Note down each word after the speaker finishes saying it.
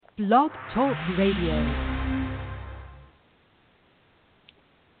Blog Talk Radio.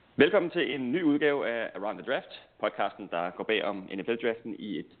 Velkommen til en ny udgave af Around the Draft, podcasten, der går bag om NFL-draften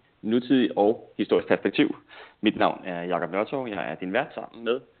i et nutidigt og historisk perspektiv. Mit navn er Jakob Nørtorv, jeg er din vært sammen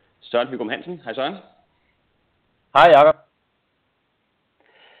med Søren Hygum Hansen. Hej Søren. Hej Jakob.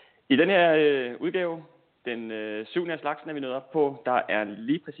 I den her udgave, den 7. af slagsen, er vi nået op på. Der er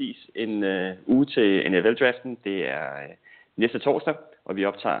lige præcis en uge til NFL-draften. Det er næste torsdag, og vi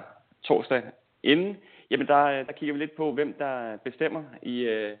optager torsdag inden. Jamen der kigger vi lidt på, hvem der bestemmer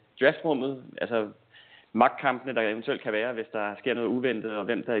i draftrummet. Altså magtkampene, der eventuelt kan være, hvis der sker noget uventet, og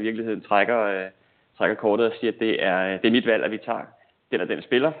hvem der i virkeligheden trækker kortet og siger, at det er mit valg, at vi tager den og den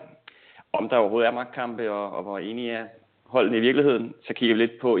spiller. Om der overhovedet er magtkampe, og hvor enige er holdene i virkeligheden, så kigger vi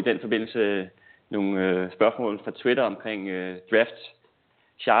lidt på i den forbindelse nogle spørgsmål fra Twitter omkring draft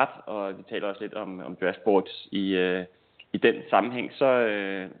chart, og vi taler også lidt om draftboards i den sammenhæng. Så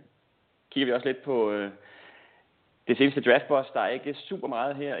kigger vi også lidt på det seneste draftboss. Der er ikke super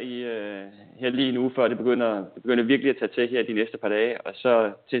meget her lige nu, før det begynder virkelig at tage til her de næste par dage. Og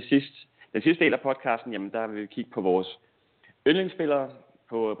så til sidst, den sidste del af podcasten, jamen der vil vi kigge på vores yndlingsspillere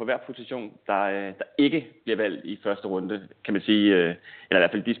på hver position, der ikke bliver valgt i første runde, kan man sige, eller i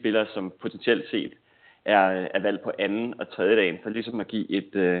hvert fald de spillere, som potentielt set er valgt på anden og tredje dagen, for ligesom at give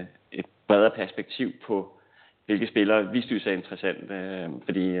et bredere perspektiv på, hvilke spillere vi synes er interessant,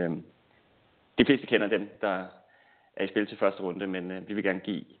 fordi de fleste kender dem, der er i spil til første runde, men vi vil gerne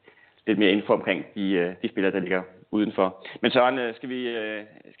give lidt mere info omkring de spillere, der ligger udenfor. Men Søren, skal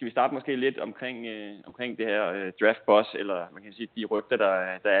vi starte måske lidt omkring det her draft boss, eller man kan sige de rygter,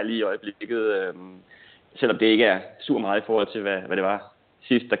 der er lige i øjeblikket, selvom det ikke er super meget i forhold til, hvad det var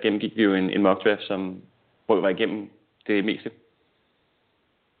sidst, der gennemgik vi jo en mock draft, som var igennem det meste.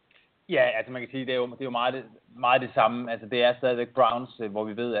 Ja, altså man kan sige, det er jo meget det samme. Altså det er stadigvæk Browns, hvor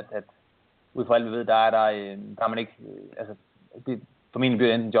vi ved, at ud fra alt vi ved, der er man ikke, altså det formentlig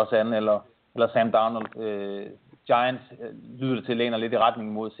bliver enten Josh Allen eller Sam Darnold. Giants lyder det til læner lidt i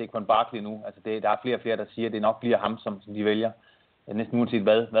retning mod Saquon Barkley nu. Altså der er flere og flere, der siger, at det nok bliver ham, som de vælger. Næsten uanset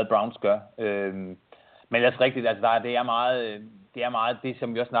hvad Browns gør. Men ellers rigtigt, altså det er meget det,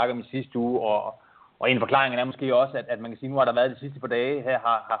 som vi også snakkede om i sidste uge, og en forklaring er måske også, at man kan sige, nu har der været de sidste par dage, her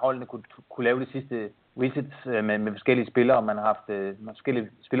har holdene kunne lave de sidste visits med forskellige spillere, og man har haft forskellige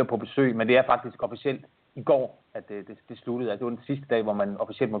spillere på besøg, men det er faktisk officielt i går, at det sluttede. Altså, det var den sidste dag, hvor man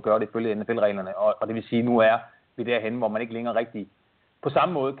officielt må gøre det ifølge NFL-reglerne, og det vil sige, nu er vi derhenne, hvor man ikke længere rigtig på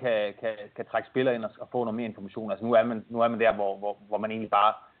samme måde kan trække spillere ind og få noget mere information. Altså nu er man der, hvor man egentlig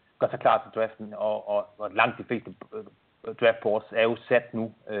bare gør sig klar til draften, og langt de fleste draftboards er jo sat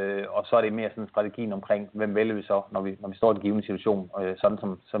nu, og så er det mere sådan strategien omkring, hvem vælger vi så, når vi står i den givende situation, sådan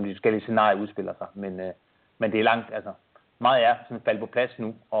som de forskellige scenarier udspiller sig. Men det er langt, altså meget er sådan faldet på plads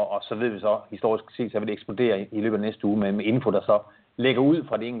nu, og så ved vi så historisk set, så vil det eksplodere i løbet af næste uge med info, der så lægger ud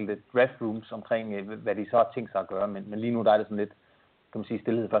fra de enkelte draft rooms omkring, hvad de så har tænkt sig at gøre. Men lige nu der er det sådan lidt, kan man sige,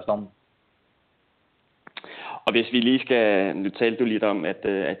 stillhed først om. Og hvis vi lige skal, nu talte du lidt om,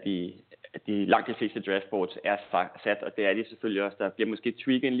 at de langt de fleste draftboards er sat, og det er de selvfølgelig også. Der bliver måske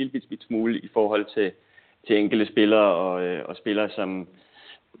tweaket en lille bit smule i forhold til enkelte spillere og spillere som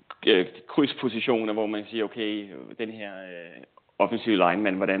krydspositioner, hvor man siger, okay, den her offensive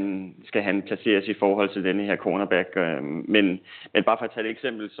lineman, hvordan skal han placeres i forhold til denne her cornerback? Men bare for at tage et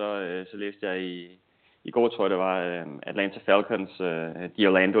eksempel, så læste jeg i går, tror jeg, det var Atlanta Falcons, de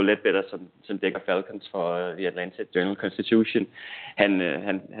Orlando Ledbetter, som dækker Falcons for The Atlanta Journal-Constitution.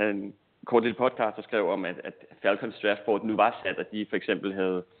 Han kort lille podcast, der skrev om, at Falcons draftboard nu var sat, at de for eksempel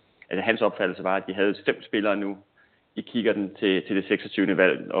havde, at hans opfattelse var, at de havde 5 spillere nu i kigger den til det 26.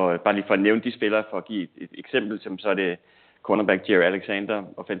 valg. Og bare lige for at nævne de spillere, for at give et eksempel, som så er det cornerback Jerry Alexander,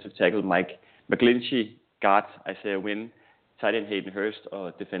 offensive tackle Mike McGlinchey, guard Isaiah Wynn, tight end Hayden Hurst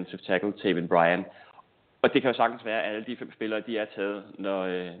og defensive tackle Taven Bryan. Og det kan jo sagtens være, at alle de 5 spillere, de er taget,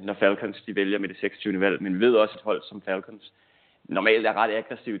 når Falcons de vælger med det 26. valg. Men vi ved også, et hold som Falcons normalt er ret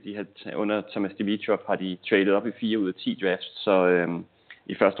aggressivt. Under Thomas Dimitroff har de traded op i 4 ud af 10 drafts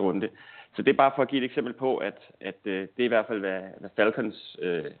i første runde. Så det er bare for at give et eksempel på, at det er i hvert fald, hvad Falcons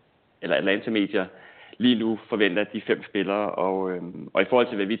eller Atlanta medier lige nu forventer, de 5 spillere. Og i forhold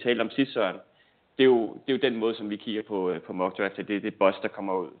til, hvad vi talte om sidst, Søren, det er jo den måde, som vi kigger på mock draft. Det er det boss, der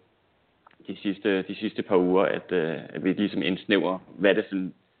kommer ud de sidste par uger, at vi ligesom indsnæver, hvad det er sådan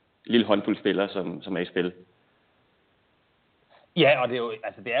en lille håndfuld spillere, som er i spil. Ja, og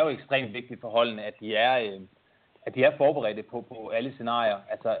det er jo ekstremt vigtigt for holdene, at de er forberedte på alle scenarier.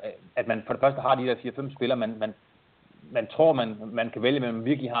 Altså, at man for det første har de der 4-5 spillere, man tror, man kan vælge, men man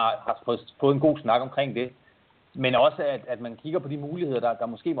virkelig har fået en god snak omkring det. Men også, at man kigger på de muligheder, der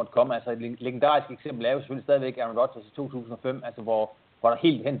måske måtte komme. Altså et legendarisk eksempel er jo selvfølgelig stadigvæk Aaron Rodgers i 2005, altså hvor der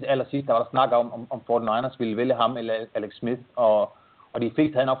helt hen til allersidst, der var der snak om 49ers ville vælge ham eller Alex Smith, og de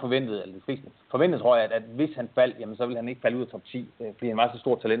fleste havde nok forventet, eller de fleste forventede, tror jeg, at hvis han faldt, jamen så ville han ikke falde ud af top 10, fordi han var så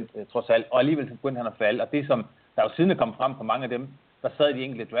stort talent, trods alt, og alligevel begyndte han at falde, og det som der jo siden er kommet frem på mange af dem, der sad i de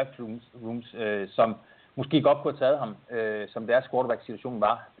enkelte draft rooms, som måske godt kunne have taget ham, som deres quarterback-situation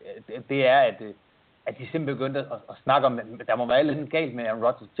var, det er, at de simpelthen begyndte at snakke om, at der må være lidt galt med Aaron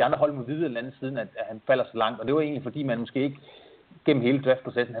Rodgers. De andre hold må vide et eller andet siden, at han falder så langt, og det var egentlig fordi, man måske ikke gennem hele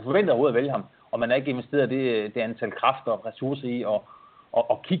draftprocessen havde forventet overhovedet at vælge ham, og man har ikke investeret det antal kræfter og ressourcer i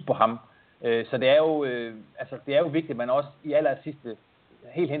og kigge på ham. Så det er jo vigtigt, at man også i allersidste,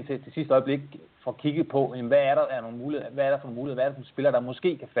 helt hen til sidste øjeblik, får kigget på, hvad er der for nogle muligheder, hvad er der for spillere, der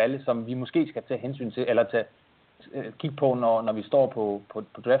måske kan falde, som vi måske skal tage hensyn til, eller kigge på, når vi står på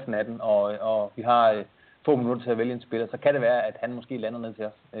draftnatten, og vi har få minutter til at vælge en spiller, så kan det være, at han måske lander ned til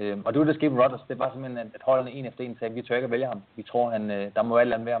os. Og det var det, der skete med Rodgers. Det var simpelthen, at holderne en efter en sagde, at vi tør ikke at vælge ham. Vi tror, der må være et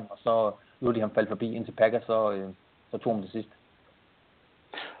eller andet ved ham, og så lod de ham falde forbi indtil Packers, så tog han det sidst.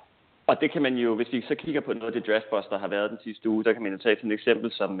 Og det kan man jo, hvis vi så kigger på noget af det draftboss, der har været den sidste uge, der kan man jo tage til et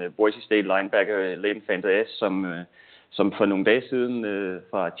eksempel som Boise State linebacker Leighton Vander Esch, som for nogle dage siden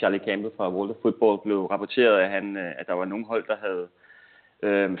fra Charlie Campbell fra World of Football blev rapporteret, at der var nogle hold, der havde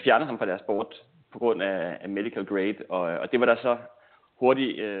fjernet ham fra deres board på grund af medical grade, og det var der så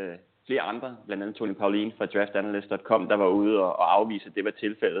hurtigt flere andre, blandt andet Tony Pauline fra draftanalyst.com, der var ude og afvise, at det var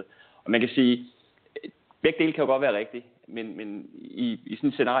tilfældet. Og man kan sige, begge dele kan jo godt være rigtigt, men i sådan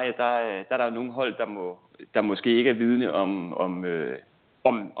et scenarie, der er der jo nogle hold, der måske ikke er vidne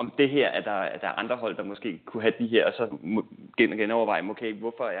om det her, at der er andre hold, der måske kunne have de her, og så genoverveje, okay,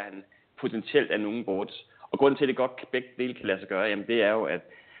 hvorfor er han potentielt af nogen boards. Og grunden til, at det godt begge dele kan lade sig gøre, jamen det er jo, at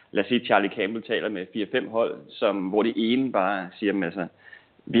lad os sige, Charlie Campbell taler med 4-5 hold, hvor det ene bare siger, altså,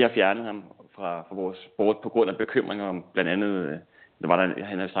 vi har fjernet ham fra vores board på grund af bekymringer om blandt andet,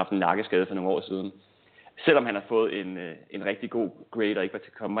 han har haft en nakkeskade for nogle år siden. Selvom han har fået en rigtig god grade og ikke var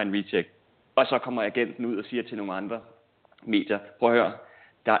til combine recheck. Og så kommer agenten ud og siger til nogle andre medier, prøv at høre,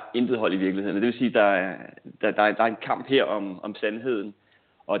 der er intet hold i virkeligheden. Det vil sige, der er en kamp her om sandheden.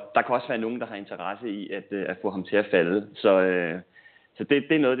 Og der kan også være nogen, der har interesse i at få ham til at falde. Så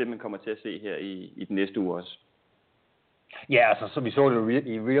det er noget af det, man kommer til at se her i den næste uge også. Ja, altså så vi så det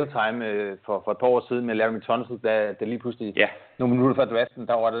i real time for et par år siden med Larry Tunsil, da lige pludselig nogle minutter før draften,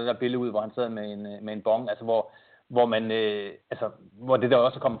 der var det der billede ud, hvor han sad med en bong, altså hvor man hvor det der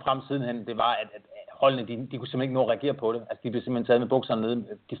også er kommet frem sidenhen, det var at holdene de kunne simpelthen ikke nå at reagere på det. Altså de blev simpelthen taget med bukserne nede.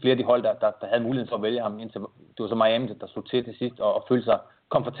 De flere af de hold der havde muligheden for at vælge ham, indtil det var så Miami der slog til sidst og følte sig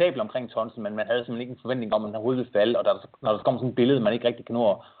komfortabel omkring Tunsil, men man havde simpelthen ikke en forventning om, at han overhovedet ville falde, og når der kommer sådan et billede, man ikke rigtig kan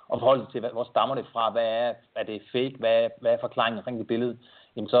nå at forholde sig til, hvor stammer det fra, hvad er det fake, hvad er forklaringen omkring det billede,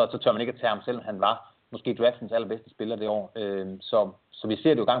 jamen så tør man ikke at tage ham, selvom han var måske draftens allerbedste spiller det år. Så vi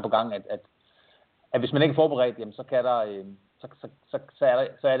ser det jo gang på gang, at hvis man ikke er forberedt, jamen så kan der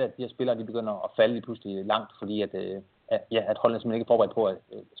så er det, at de her spillere de begynder at falde lige pludselig langt, fordi at holdene simpelthen ikke er forberedt på, at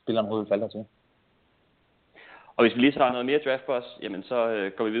spilleren overhovedet falder til. Og hvis vi lige tager noget mere draftboss, jamen så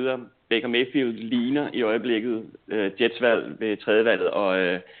går vi videre. Baker Mayfield ligner i øjeblikket Jets valg ved tredje valget,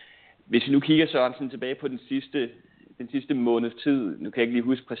 og hvis vi nu kigger Sørensen tilbage på den sidste måneds tid, nu kan jeg ikke lige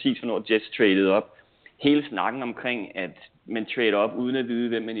huske præcis, hvornår Jets traded op, hele snakken omkring, at man trader op uden at vide,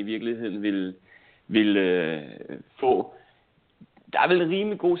 hvem man i virkeligheden vil få. Der er vel en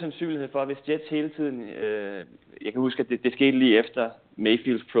rimelig god sandsynlighed for, at hvis Jets hele tiden, jeg kan huske, at det skete lige efter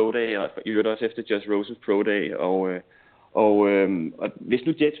Mayfields Pro Day, og i øvrigt også efter Josh Rosens Pro Day, og hvis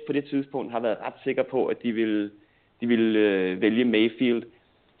nu Jets på det tidspunkt har været ret sikre på, at de vil vælge Mayfield,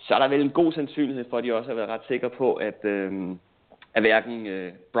 så er der vel en god sandsynlighed for, at de også har været ret sikre på, at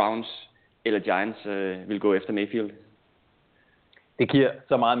hverken Browns eller Giants vil gå efter Mayfield. Det giver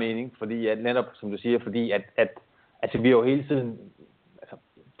så meget mening, fordi at netop, som du siger, fordi at vi jo hele tiden,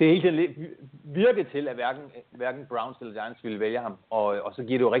 det er hele tiden virket til, at hverken Browns eller Giants ville vælge ham, og så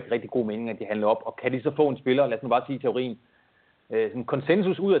giver det jo rigtig, rigtig god mening, at de handler op, og kan de så få en spiller, lad os nu bare sige teorien, sådan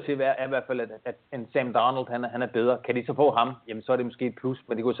konsensus ud af til er i hvert fald, at en Sam Darnold, han er bedre. Kan de så få ham, jamen så er det måske et plus,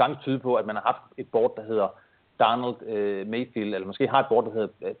 men det kunne sagtens tyde på, at man har haft et board, der hedder Darnold Mayfield, eller måske har et board, der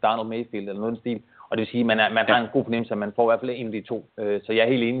hedder Darnold Mayfield, eller noget i stil, og det vil sige, at man har en god fornemmelse, at man får i hvert fald en af de to. Så jeg er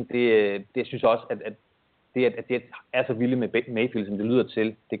helt enig, det synes jeg også, at Jets er så vilde med Mayfield, som det lyder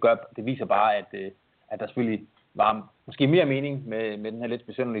til, det viser bare, at der selvfølgelig var måske mere mening med den her lidt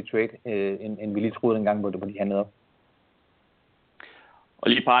besynderlige trade, end vi lige troede dengang, hvor de handlede op. Og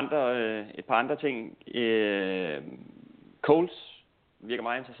lige et par andre ting. Colts virker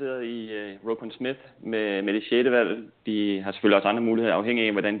meget interesseret i Roquan Smith med det 6. valg. De har selvfølgelig også andre muligheder, afhængig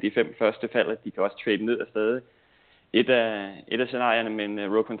af, hvordan de 5 første falder. De kan også trade ned af stadig. Et af scenarierne,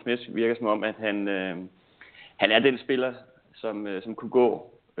 men Roquan Smith virker som om, at han er den spiller, som kunne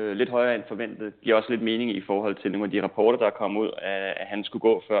gå lidt højere end forventet. Giver også lidt mening i forhold til nogle af de rapporter, der er kommet ud, at han skulle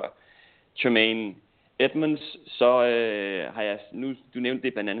gå før Tremaine Edmonds. Så har jeg du nævnte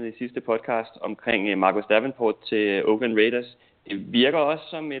det blandt andet i sidste podcast omkring Marcus Davenport til Oakland Raiders. Det virker også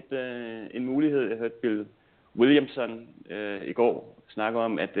som en mulighed. Jeg hørte Bill Williamson i går snakke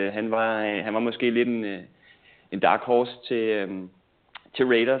om, at han var måske lidt en dark horse til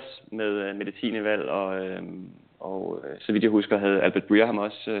Raiders med det 10. valg, og så vidt jeg husker, havde Albert Breer ham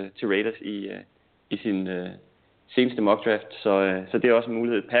også til Raiders i sin seneste mock draft. Så det er også en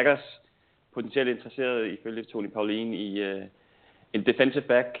mulighed. Packers potentielt interesseret ifølge Tony Pauline i en defensive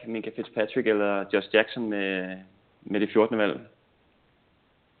back, Minka Fitzpatrick eller Josh Jackson med det 14. valg.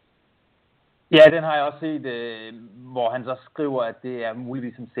 Ja, den har jeg også set, hvor han så skriver, at det er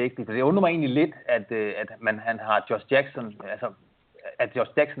muligvis en safety. For det undrer mig egentlig lidt, at han har Josh Jackson, altså at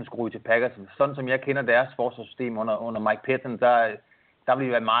Josh Jackson skulle ryge til Packers. Sådan som jeg kender deres forsvarssystem under Mike Pettine, der vil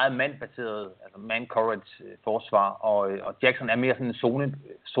det være meget mandbaseret, altså man-coverage forsvar, og Jackson er mere sådan en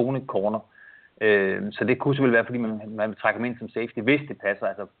zone-corner. Så det kunne selvfølgelig være, fordi man vil trække ham ind som safety, hvis det passer.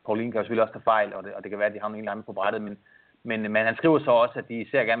 Altså, Pauline kan jo selvfølgelig også tage fejl, og det kan være, at de har nogle andre på brættet, men han skriver så også, at de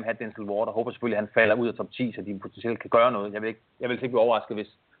især gerne vil have Denzel Ward, og håber selvfølgelig, at han falder ud af top 10, så de potentielt kan gøre noget. Jeg vil ikke blive overrasket,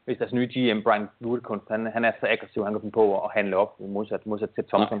 hvis deres nye GM, Brian Gutekunst, han er så aggressiv, han kan finde på at handle op, modsat til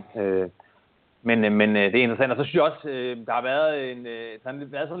Thompson. Men det er interessant, og så synes jeg også, der har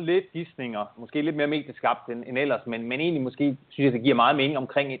været sådan lidt gidsninger, måske lidt mere medieskabt end ellers, men egentlig måske synes jeg, det giver meget mening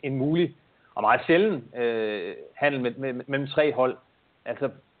omkring en mulig og meget sjælden handel mellem 3 hold. Altså,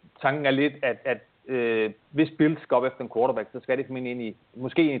 tanken er lidt, at hvis Bills skal op efter en quarterback, så skal det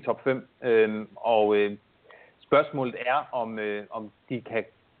måske ind i top 5. Spørgsmålet er, om de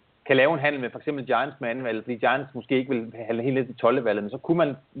kan lave en handel med for eksempel Giants med anden valget, fordi Giants måske ikke vil have helt ned til 12. valget, men så kunne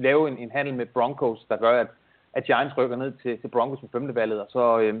man lave en handel med Broncos, der gør, at Giants rykker ned til Broncos med 5. valget, og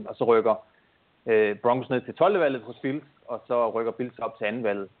så rykker Broncos ned til 12. valget hos Bills, og så rykker Bills op til anden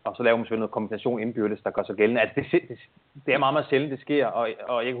valget, og så laver man selvfølgelig noget kombination indbyrdes, der gør sig gældende. Altså det er meget, meget sjældent, det sker,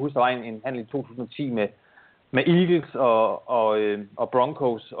 og jeg kan huske, der var en handel i 2010 med Eagles og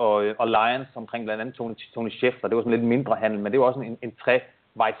Broncos og Lions omkring blandt andet Tony Scheffler. Det var sådan lidt mindre handel, men det var også en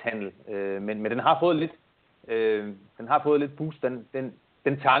trevejshandel. Men den har fået lidt boost,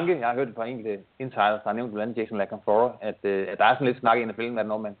 den tanke, jeg har hørt fra enkelte insiders, der har nævnt blandt andet Jason LaCanfora, at der er sådan lidt snak i NFL, hvad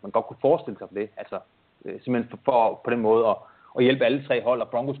man godt kunne forestille sig for det. Altså simpelthen for på den måde at hjælpe alle 3 hold, og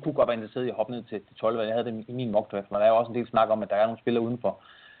Broncos kunne godt være interesseret i at hoppe ned til 12. Jeg havde det i min mock draft, men der er jo også en del snak om, at der er nogle spillere uden for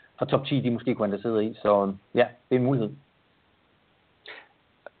top 10, de måske kunne være interesseret i. Så ja, det er en mulighed.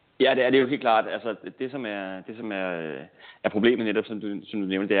 Ja, det er jo helt klart. Altså det som er problemet netop, som du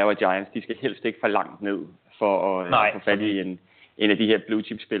nævnte, det er jo, at Giants, de skal helst ikke for langt ned for at få fat i en af de her blue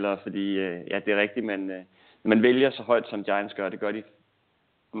chip spillere, fordi ja, det er rigtigt, men når man vælger så højt som Giants gør, det gør de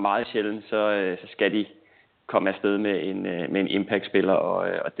meget sjældent, så skal de komme afsted med en impact spiller,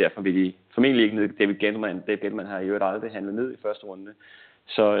 og derfor vil de formentlig ikke ned. David Gettleman har jo aldrig handlet ned i første runde,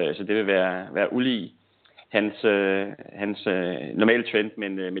 så det vil være ulig hans normale trend,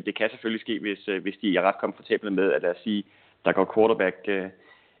 men det kan selvfølgelig ske, hvis de er ret komfortable med, at lad os sige, der går quarterback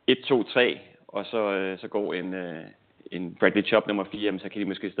 1, 2, 3, og så går en Bradley Chubb nummer 4, så kan de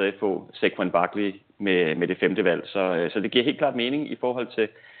måske stadig få Saquon Barkley med det 5. valg. Så det giver helt klart mening i forhold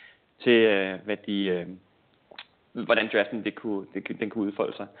til hvordan draften den kunne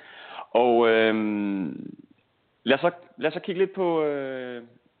udfolde sig. Og lad os så kigge lidt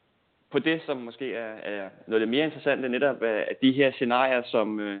på det, som måske er noget af det mere interessante, netop af de her scenarier,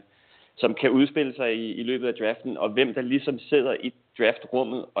 som kan udspille sig i løbet af draften, og hvem der ligesom sidder i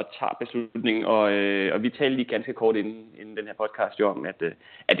draftrummet og tager beslutningen. Og vi talte lige ganske kort inden den her podcast jo om, at det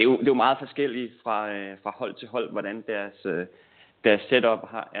er jo meget forskelligt fra hold til hold, hvordan deres setup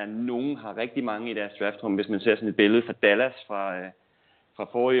er. Nogen har rigtig mange i deres draftrum. Hvis man ser sådan et billede fra Dallas fra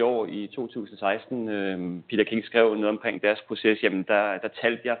forrige år i 2016, Peter King skrev noget omkring deres proces, jamen der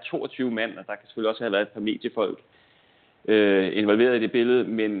talte jeg 22 mand, og der kan selvfølgelig også have været et par mediefolk involveret i det billede,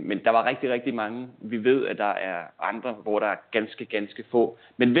 men der var rigtig, rigtig mange. Vi ved, at der er andre, hvor der er ganske, ganske få.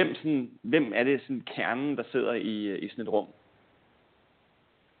 Men hvem er det sådan kernen, der sidder i sådan et rum?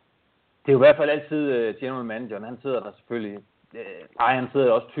 Det er jo i hvert fald altid general manageren. Han sidder der selvfølgelig. Han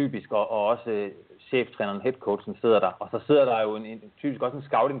sidder også typisk, og også cheftræneren, headcoachen sidder der. Og så sidder der jo typisk også en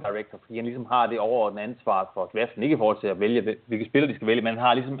scouting director, fordi han ligesom har det overordnede ansvar for draften. Ikke i forhold til at vælge, hvilke spillere de skal vælge, men han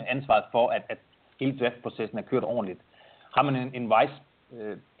har ligesom ansvaret for, at hele draftprocessen er kørt ordentligt. Har man en vice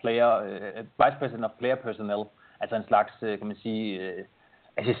Vice President of Player Personnel, altså en slags, kan man sige,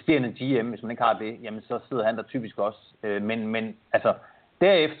 assisterende GM, hvis man ikke har det, jamen så sidder han der typisk også. Men altså,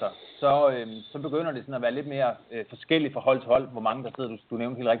 derefter, så begynder det sådan at være lidt mere forskelligt fra hold til hold, hvor mange der sidder. Du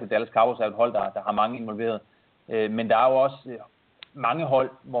nævnte helt rigtigt, Dallas Cowboys er et hold, der har mange involveret. Men der er jo også mange hold,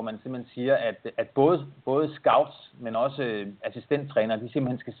 hvor man simpelthen siger, at både scouts, men også assistenttrænere, de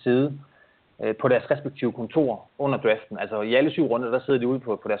simpelthen skal sidde på deres respektive kontor under draften. Altså i alle 7 runder, der sidder de ude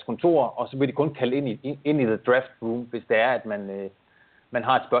på deres kontor, og så vil de kun kalde ind i the draft room, hvis det er, at man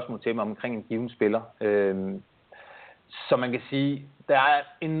har et spørgsmål til dem omkring en given spiller. Så man kan sige, der er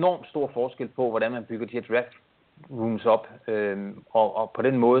enormt stor forskel på, hvordan man bygger de her draft rooms op. Og på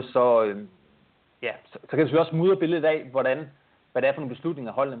den måde, så kan vi også mudre billedet af, hvad det er for nogle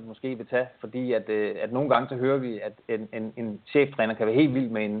beslutninger, holdene måske vil tage. Fordi at nogle gange så hører vi, at en cheftræner kan være helt vild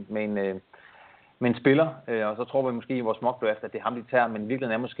med en spiller, og så tror vi måske i vores mock draft, at det er ham, de tager, men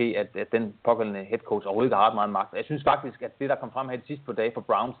virkelig er måske, at den pågældende head coach overhovedet ikke har ret meget magt. Jeg synes faktisk, at det, der kom frem her de sidste par dage for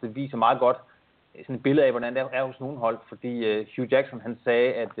Browns, det viser meget godt sådan et billede af, hvordan det er hos nogle hold, fordi Hugh Jackson, han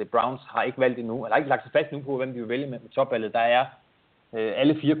sagde, at Browns har ikke valgt endnu, eller ikke lagt sig fast nu på, hvem de vil vælge med topvalget. Der er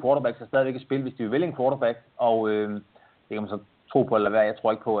alle 4 quarterbacks, der stadigvæk at spille, hvis de vil vælge en quarterback, og det kan man så tro på eller hvad. Jeg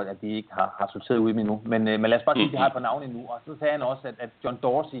tror ikke på, at de ikke har sorteret ud endnu. Men lad os bare sige, at de har et par navne endnu. Og så sagde han også, at John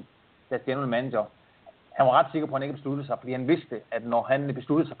Dorsey, deres general manager, han var ret sikker på, at han ikke besluttede sig, fordi han vidste, at når han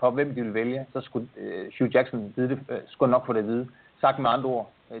besluttede sig for, hvem de ville vælge, så skulle Hugh Jackson vide det, skulle nok få det at vide. Sagt med andre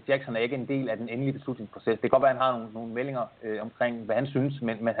ord, Jackson er ikke en del af den endelige beslutningsproces. Det kan godt være, at han har nogle meldinger omkring, hvad han synes,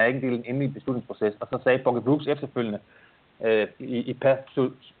 men han er ikke en del af den endelige beslutningsproces. Og så sagde Bobby Brooks efterfølgende i Path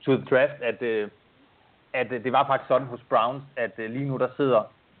to the Draft, at det var faktisk sådan hos Browns, at lige nu der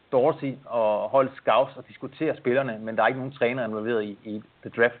sidder Dorsey og holdt scouts og diskuterer spillerne, men der er ikke nogen træner involveret i the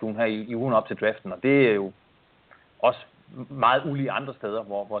draft room her i ugen op til draften, og det er jo også meget ulige andre steder,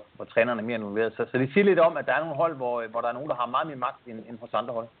 hvor trænerne er mere involveret. Så det siger lidt om, at der er nogle hold, hvor der er nogen, der har meget mere magt end hos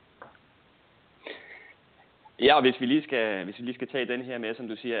andre hold. Ja, og hvis vi lige skal tage den her med, som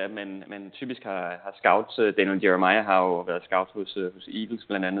du siger, at man typisk har scouts. Daniel Jeremiah har jo været scout hos Eagles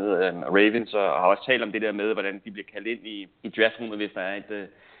blandt andet, Ravens, og har også talt om det der med, hvordan de bliver kaldt ind i draftrummet, hvis der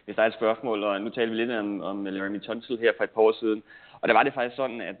er et spørgsmål. Og nu talte vi lidt om Laramie Tunsil her for et par år siden. Og der var det faktisk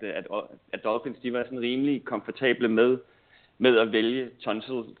sådan, at Dolphins, de var sådan rimelig komfortable med at vælge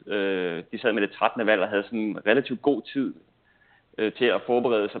Tunsil. De sad med det 13. valg og havde sådan relativt god tid til at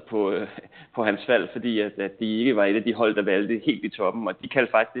forberede sig på hans valg, fordi at de ikke var et af de hold, der valgte helt i toppen. Og de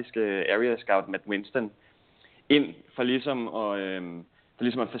kaldte faktisk area scout Matt Winston ind for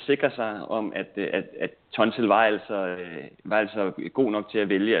ligesom at forsikre sig om, at Tunsil var altså god nok til at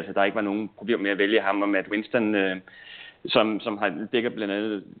vælge. Altså der ikke var nogen problemer med at vælge ham, og Matt Winston, som har dækker blandt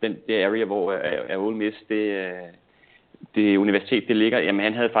andet det area, hvor Ole Miss det universitet, det ligger, jamen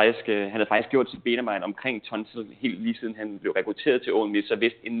han havde faktisk gjort sit benarbejde omkring Tunsil helt lige siden han blev rekrutteret til Ole Miss, så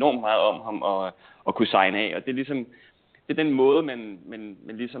vidste enormt meget om ham og kunne signe af. Og det er ligesom, det er den måde, man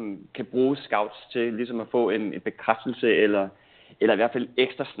ligesom kan bruge scouts til ligesom at få en bekræftelse eller i hvert fald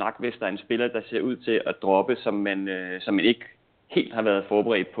ekstra snak, hvis der er en spiller, der ser ud til at droppe, som man ikke helt har været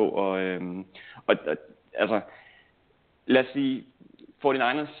forberedt på. Og altså, lad os sige,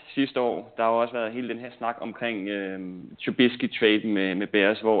 49ers sidste år, der har også været hele den her snak omkring Trubisky-trade med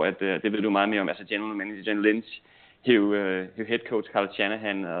Bears, hvor det ved du meget mere om, altså general manager Jen Lynch, hev head coach Carl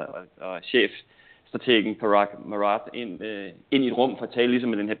Shanahan og chefstrategen Parag Marat ind i et rum for at tale ligesom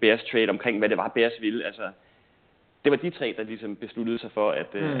med den her Bears-trade omkring, hvad det var, Bears ville. Altså, det var de 3, der ligesom besluttede sig for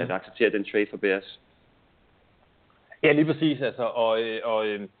at acceptere den trade for Bears. Ja, lige præcis, altså, og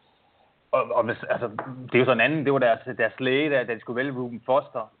altså, det er jo sådan en anden, det var deres læge, da de skulle vælge Ruben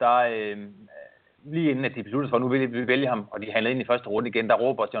Foster, der lige inden at de besluttede sig for, nu vil vi vælge ham, og de handlede ind i første runde igen, der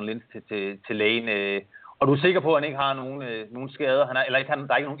råber John Lynch til lægen, og du er sikker på, at han ikke har nogen skader, der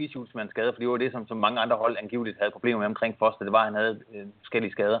er ikke nogen issues med en skade, for det var det, som mange andre hold angiveligt havde problemer med omkring Foster, det var, at han havde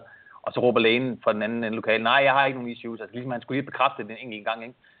forskellige skader, og så råber lægen fra den anden lokale, nej, jeg har ikke nogen issues, altså ligesom han skulle lige bekræfte det en gang,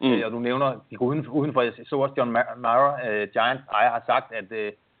 ikke? Og du nævner, de går udenfor, jeg så også John Mara, Giants ejer, har sagt,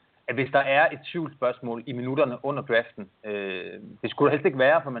 at hvis der er et tvivlsspørgsmål i minutterne under draften, det skulle helst ikke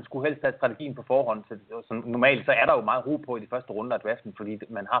være, for man skulle helst have strategien på forhånd. Så normalt så er der jo meget ro på i de første runder af draften, fordi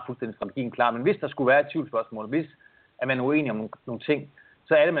man har fuldstændig strategien klar. Men hvis der skulle være et tvivlsspørgsmål, hvis at man er uenig om nogle ting,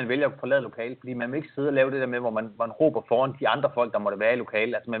 så er det, man vælger at forlade lokalet, fordi man vil ikke sidde og lave det der med, hvor man råber foran de andre folk, der måtte være i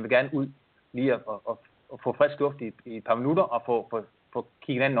lokalet. Altså man vil gerne ud lige at få frisk luft i et par minutter, og få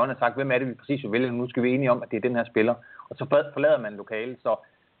kigget anden øjne og sagt, hvem er det, vi præcis vil vælge, nu skal vi enige om, at det er den her spiller. Og så forlader man lokalet, så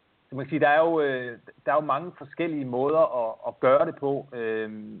man kan sige, der er jo mange forskellige måder at gøre det på.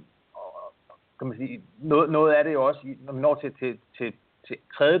 Og kan man sige, noget af det jo også, når vi når til til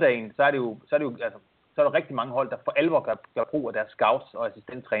tredjedagen, så er der rigtig mange hold, der for alvor gør brug af deres scouts og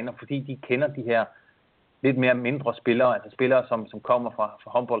assistenttræner, fordi de kender de her lidt mere mindre spillere, altså spillere, som kommer fra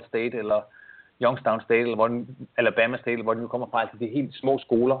Humboldt State eller Youngstown State eller Alabama State, eller hvor de nu kommer fra, altså det er helt små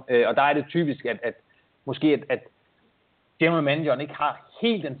skoler. Og der er det typisk, at general manageren ikke har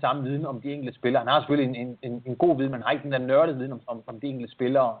helt den samme viden om de enkelte spillere. Han har selvfølgelig en god viden, men har ikke den der nørdede viden om de enkelte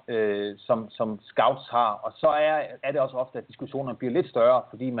spillere, som scouts har. Og så er det også ofte, at diskussionerne bliver lidt større,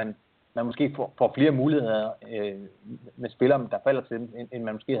 fordi man måske får flere muligheder med spillere, der falder til dem, end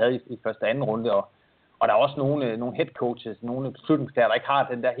man måske havde i første og anden runde. Og der er også nogle head coaches, nogle beslutningstagere, der ikke har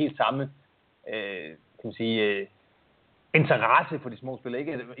den der helt samme kan man sige, interesse for de små spillere.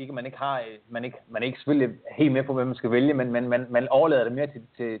 Ikke man ikke har, man er ikke selvfølgelig helt med på, hvad man skal vælge, men man overlader det mere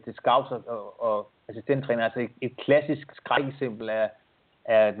til scouts og assistenttræner. Altså et klassisk skrækeksempel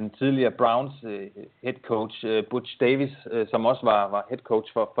af den tidligere Browns head coach Butch Davis, som også var head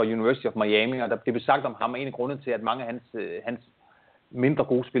coach for University of Miami, og det blev sagt om ham, en af grundene til, at mange af hans mindre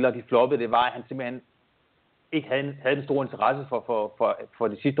gode spillere, de floppede, det var, at han simpelthen ikke havde den store interesse for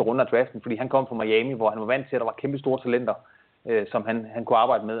de sidste runder af draften, fordi han kom fra Miami, hvor han var vant til, at der var kæmpe store talenter, som han kunne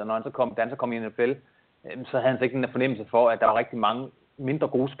arbejde med, og når han så kom i NFL, så havde han så ikke den der fornemmelse for, at der var rigtig mange mindre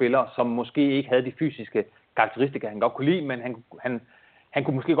gode spillere, som måske ikke havde de fysiske karakteristika, han godt kunne lide, men han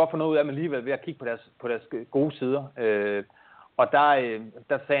kunne måske godt få noget ud af dem alligevel ved at kigge på deres gode sider. Og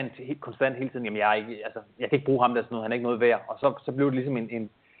der sagde han helt konstant hele tiden, jamen jeg kan ikke bruge ham der sådan noget, han er ikke noget værd. Og så blev det ligesom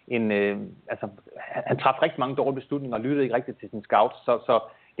han træffede rigtig mange dårlige beslutninger og lyttede ikke rigtigt til sin scout. Så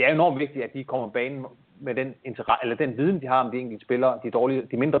det er enormt vigtigt, at de kommer på banen med den viden, de har om de enkelte spillere,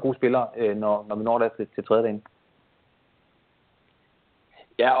 de mindre gode spillere, når vi når der til tredje dagen.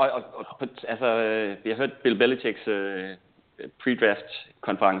 Ja, og vi har hørt Bill Belichicks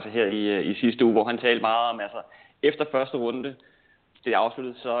pre-draft-konference her i sidste uge, hvor han talte meget om, efter første runde, det er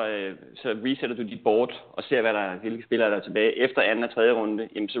afsluttet, så resetter du dit board og ser, hvilke spillere der er tilbage. Efter anden og tredje runde,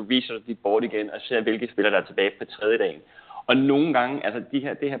 jamen, så resetter du dit board igen og ser, hvilke spillere der er tilbage på tredje dagen. Og nogle gange,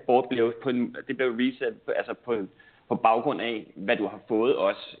 det her board blev reset på baggrund af, hvad du har fået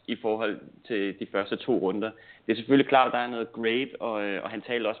også i forhold til de første 2 runder. Det er selvfølgelig klart, at der er noget grade, og han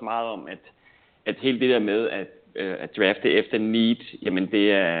talte også meget om, at hele det der med at drafte efter need, jamen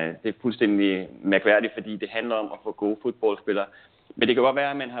det er fuldstændig mærkværdigt, fordi det handler om at få gode fodboldspillere. Men det kan godt være,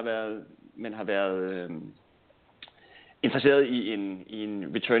 at man har været interesseret i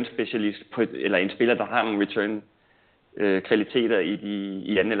en return specialist, eller en spiller, der har nogle return kvaliteter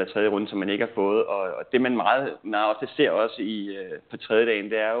i anden eller tredje runde, som man ikke har fået. Og det man meget ofte ser også på tredje dagen,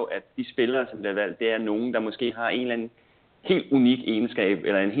 det er jo, at de spillere, som bliver valgt, det er nogen, der måske har en eller anden helt unik egenskab,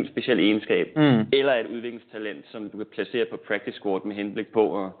 eller en helt speciel egenskab, eller et udviklingstalent, som du kan placere på practice squad med henblik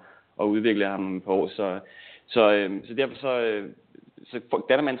på at udvikle ham på år. Så derfor så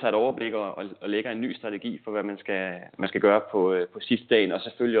danner man sig et overblik og lægger en ny strategi for, hvad man skal gøre på sidste dagen, og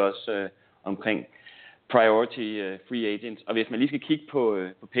selvfølgelig også omkring priority free agents. Og hvis man lige skal kigge på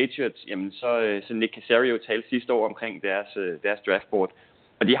Patriots, jamen så Nick Caserio talte sidste år omkring deres draftboard.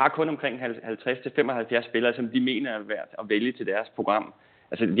 Og de har kun omkring 50-75 spillere, som de mener er værd at vælge til deres program.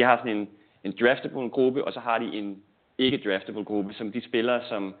 Altså de har sådan en draftable gruppe, og så har de en ikke draftable gruppe, som de spillere,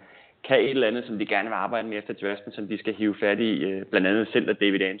 som kan et eller andet, som de gerne vil arbejde med efter draften, som de skal hive fat i, blandt andet center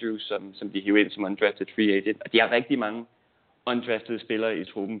David Andrews, som de hiver ind som undrafted free agent. Og de har rigtig mange undraftede spillere i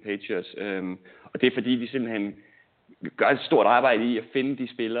truppen Patriots. Og det er fordi, de simpelthen gør et stort arbejde i at finde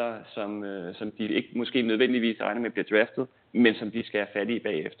de spillere, som de ikke måske nødvendigvis regner med at blive draftet, men som de skal have fat i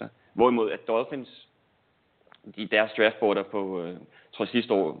bagefter. Hvorimod at Dolphins, deres draftboarder på, tror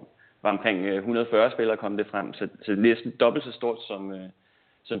sidste år, var omkring 140 spillere kom det frem, så næsten dobbelt så stort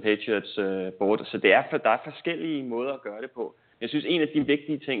som Patriots board. Så der er forskellige måder at gøre det på. Jeg synes, en af de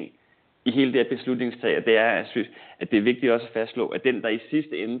vigtige ting i hele det her beslutningstag, det er, at det er vigtigt også at fastslå, at den, der i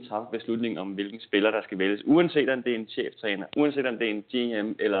sidste ende træffer beslutningen om, hvilken spiller, der skal vælges, uanset om det er en cheftræner, uanset om det er en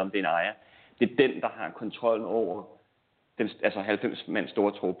GM, eller om det er en ejer, det er den, der har kontrollen over 90 mand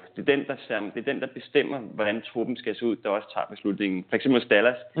store trup. Det er den, der bestemmer, hvordan truppen skal se ud, der også tager beslutningen. For eksempel hos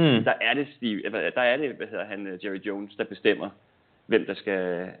Dallas, der er det Jerry Jones, der bestemmer, hvem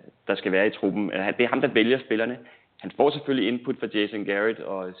der skal være i truppen. Det er ham, der vælger spillerne. Han får selvfølgelig input fra Jason Garrett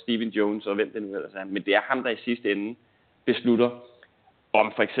og Steven Jones og hvem det nu ellers er, men det er ham, der i sidste ende beslutter,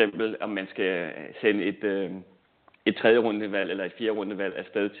 om for eksempel, om man skal sende et 3. rundevalg eller et 4. rundevalg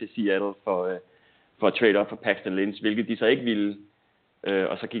afsted til Seattle for at trade op for Paxton Lynch, hvilket de så ikke ville.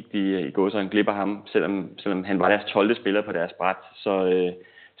 Og så gik de i gåsøjne glip af ham, selvom han var deres 12. spiller på deres bræt.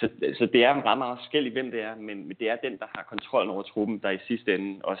 Så det er meget, meget forskelligt, hvem det er, men det er den, der har kontrollen over truppen, der i sidste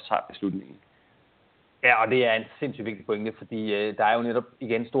ende også tager beslutningen. Ja, og det er en sindssygt vigtig pointe, fordi der er jo netop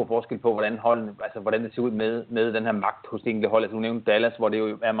igen stor forskel på, hvordan det ser ud med den her magt hos det enkelte hold. Altså, du nævnte Dallas, hvor det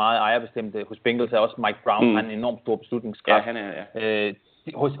jo er meget ejerbestemt. Hos Bengals er også Mike Brown, han er en enormt stor beslutningskraft. Ja, han er, ja.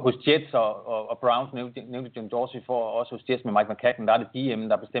 Hos Jets og Browns nævnte John Dorsey for, også hos Jets med Mike McCagnon, der er det GM,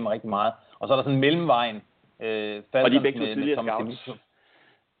 der bestemmer rigtig meget. Og så er der sådan en mellemvejen. Og de er begge to tidligere scouts.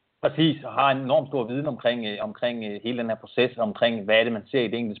 Præcis, og har en enormt stor viden omkring hele den her proces, omkring hvad er det, man ser i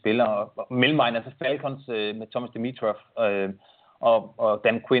det enkelte spiller. Og mellemvejen er så Falcons med Thomas Dimitroff og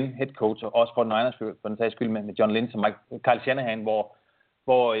Dan Quinn, head coach, og også for Niners for den sags skyld med John Lynch og Kyle Shanahan, hvor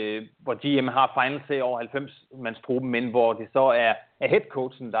GM har final say over 90-mandstruppen, men hvor det så er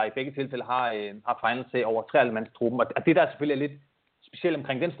headcoachen, der i begge tilfælde har final say over 93-mandstruppen. Og det, der selvfølgelig er lidt specielt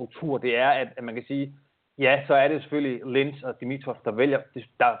omkring den struktur, det er, at man kan sige, ja, så er det selvfølgelig Lynch og Dimitroff,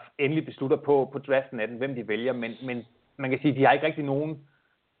 der endelig beslutter på draften af den, hvem de vælger, men man kan sige, de har ikke rigtig nogen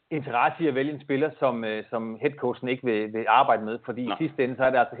interesse i at vælge en spiller, som headcoachen ikke vil arbejde med, fordi i sidste ende, så er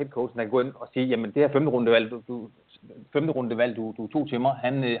det altså headcoachen, der kan gå ind og sige, jamen det her femte rundevalg, du tog til mig,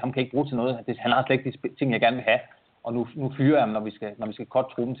 ham kan ikke bruge til noget, han har slet ikke de ting, jeg gerne vil have, og nu fyrer jeg ham, når vi skal kort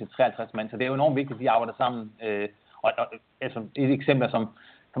truppen til 53 mand, så det er jo enormt vigtigt, at de arbejder sammen, og altså et eksempel,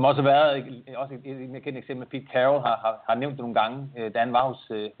 som også har været også et kendt eksempel, Pete Carroll har nævnt det nogle gange, da han var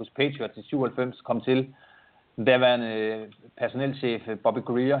hos Patriots i 97, kom til daværende personelchef Bobby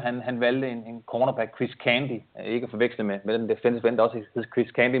Greer, han valgte en cornerback, Chris Candy, ikke at forveksle med den defensive end, der også hed Chris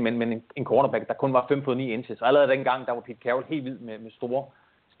Candy, men en cornerback, der kun var 5 fod 9 inches. Og allerede dengang, der var Pete Carroll helt vild med store,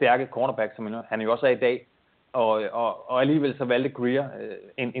 stærke cornerbacks, som han jo også er i dag. Og alligevel så valgte Greer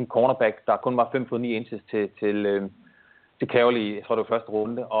en cornerback, der kun var 5 fod 9 inches til Carroll i, jeg tror det var første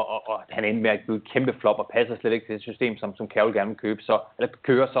runde, og han endte med at blive et kæmpe flop og passer slet ikke til det system, som Carroll gerne vil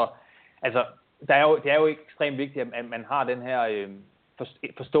køre. Så altså, det er jo ekstremt vigtigt, at man har den her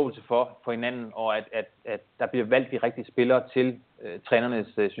forståelse for hinanden, og at der bliver valgt de rigtige spillere til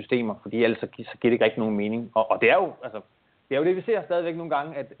trænernes systemer, fordi ellers så giver det ikke rigtig nogen mening. Og det er jo det, vi ser stadigvæk nogle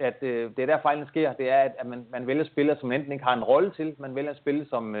gange, at det er der fejlen sker. Det er, at man vælger spillere, som enten ikke har en rolle til, man vælger spillere,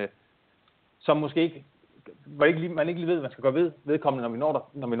 som måske ikke, man ikke lige ved, hvad man skal gøre ved vedkommende,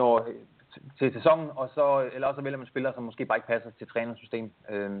 når vi når til sæsonen, eller også vælger man spillere, som måske bare ikke passer til trænerens system.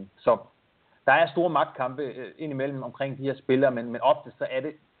 Så der er store magtkampe indimellem omkring de her spillere, men ofte så er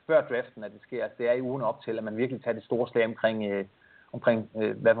det før draften, at det sker. Altså, det er i ugen op til, at man virkelig tager det store slag omkring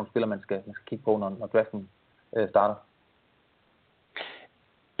hvad for spiller man skal kigge på, når draften starter.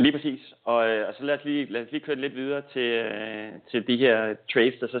 Lige præcis. Og så lad os lige køre lidt videre til de her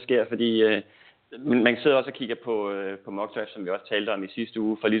trades, der så sker, fordi man sidder også og kigger på mock draft, som vi også talte om i sidste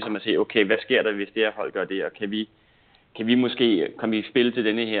uge, for ligesom at se, okay, hvad sker der, hvis det her hold gør det, og kan vi måske komme i spil til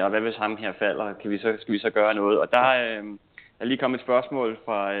denne her, og hvad hvis ham her falder, skal vi så gøre noget? Og der er lige kommet et spørgsmål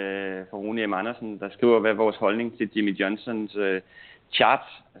fra Rune M. Andersen, der skriver, hvad er vores holdning til Jimmy Johnsons chart,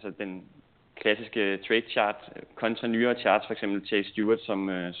 altså den klassiske trade chart, kontra nyere charts, for eksempel Chase Stewart,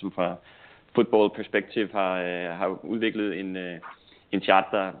 som fra Football Perspective har udviklet en chart,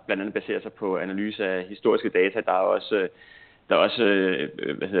 der blandt andet baserer sig på analyse af historiske data. Der er også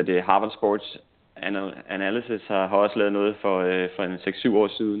Harvard Sports Analysis har også lavet noget for en 6-7 år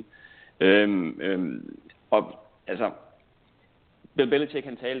siden. Og altså, Bill Belichick,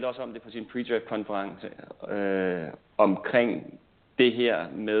 han talte også om det på sin pre-draft-konference, omkring det her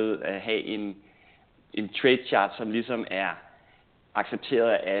med at have en trade chart, som ligesom er accepteret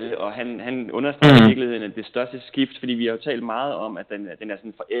af alle, og han understreger i virkeligheden, at det største skift, fordi vi har jo talt meget om, at den er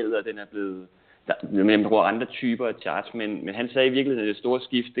sådan forældet, den er blevet, man bruger andre typer af charts, men han sagde i virkeligheden, at det store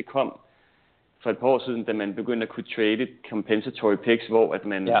skift, det kom for et par år siden, da man begyndte at kunne trade compensatory picks, hvor at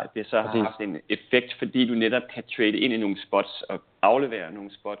det så har haft en effekt, fordi du netop kan trade ind i nogle spots og aflevere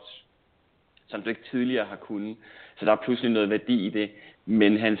nogle spots, som du ikke tidligere har kunnet. Så der er pludselig noget værdi i det.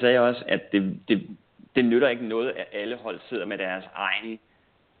 Men han sagde også, at det nytter ikke noget, at alle hold sidder med deres egen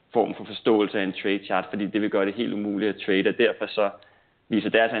form for forståelse af en trade chart, fordi det vil gøre det helt umuligt at trade, og derfor så viser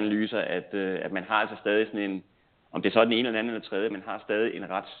deres analyser, at man har altså stadig sådan en, om det er så den ene eller anden eller tredje, man har stadig en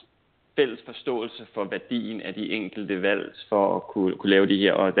ret fælles forståelse for værdien af de enkelte valg for at kunne lave de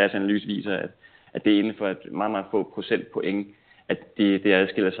her, og deres analyse viser, at det er inden for et meget, meget få procentpoint, at det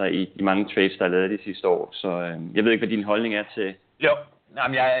adskiller sig i mange trades, der er lavet de sidste år. Så jeg ved ikke, hvad din holdning er til. Jo,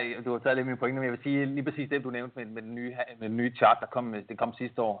 jamen, du har taget lidt mine pointer, men jeg vil sige lige præcis det, du nævnte med den nye chart, det kom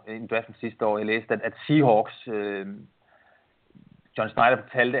sidste år, i draften sidste år. Jeg læste, at Seahawks, John Snyder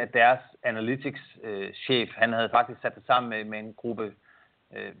fortalte, at deres analytics-chef, han havde faktisk sat sig sammen med en gruppe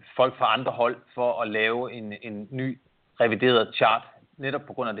folk fra andre hold for at lave en ny revideret chart, netop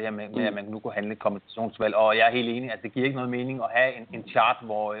på grund af det her med at man nu kunne handle kompensationsvalg. Og jeg er helt enig, at det giver ikke noget mening at have en chart,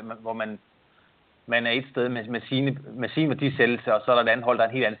 hvor man er et sted med sin værdisættelse, og så er der et andet hold, der er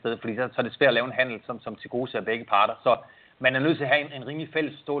et helt andet sted, fordi så er det svært at lave en handel, som tilgodeser begge parter. Så man er nødt til at have en rimelig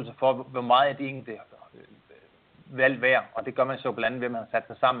fælles forståelse for, hvor meget er det egentlig valg værd, og det gør man så blandt andet ved, at man har sat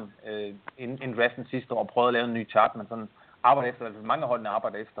sig sammen inden draften sidste år og prøvet at lave en ny chart, man sådan arbejder efter, altså mange holdene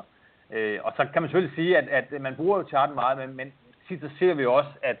arbejder efter. Og så kan man selvfølgelig sige, at man bruger jo charten meget, men sidst så ser vi jo også,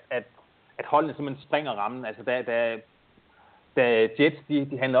 at holdene simpelthen springer rammen. Altså da Jets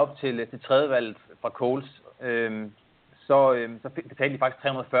de handlede op til tredje valget fra Coles, så betalte de faktisk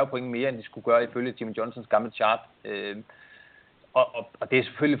 340 point mere, end de skulle gøre ifølge Jimmy Johnsons gamle chart. Og det er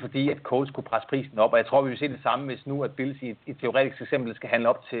selvfølgelig fordi, at Coles kunne presse prisen op, og jeg tror, vi vil se det samme, hvis nu, at Bills i et teoretisk eksempel skal handle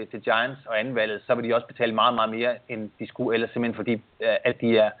op til Giants og andenvalget, så vil de også betale meget, meget mere, end de skulle, eller simpelthen fordi, at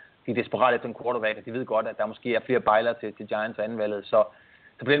de er desperate efter en quarterback, og de ved godt, at der måske er flere bejlere til Giants og andenvalget, så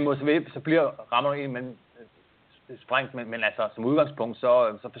på den måde, så bliver rammerne egentlig sprængt, men altså som udgangspunkt,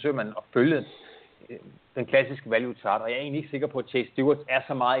 så forsøger man at følge den klassiske value chart, og jeg er egentlig ikke sikker på, at Chase Stewart er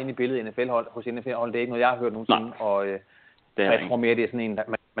så meget inde i billedet hos NFL-hold. Det er ikke noget, jeg har hørt nogensinde, og jeg tror mere, det er sådan en,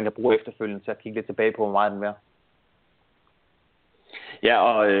 man kan bruge efterfølgende til at kigge lidt tilbage på, hvor meget den er. Ja,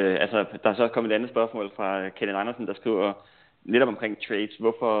 og altså, der er så kommet et andet spørgsmål fra Kenneth Andersen, der skriver lidt omkring trades.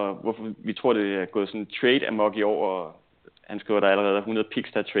 Hvorfor vi tror, det er gået sådan trade amok i år, og han skriver, der er allerede 100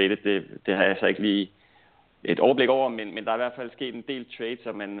 picks, der er traded. Det har jeg så ikke lige et overblik over, men der er i hvert fald sket en del trades,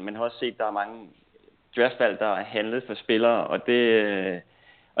 og man har også set, der er mange draftvalg, der er handlet for spillere,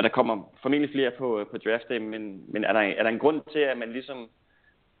 og der kommer formentlig flere på draft day, men er der en grund til, at man ligesom,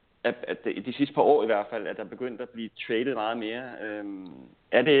 at de sidste par år i hvert fald, at der er begyndt at blive traded meget mere?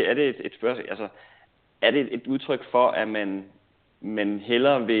 Er det et spørgsmål, altså er det et udtryk for, at man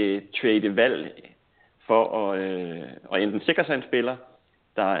hellere vil trade valg for at enten sikre sig en spiller,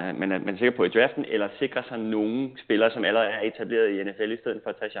 man er sikker på i draften, eller sikre sig nogle spillere, som allerede er etableret i NFL, i stedet for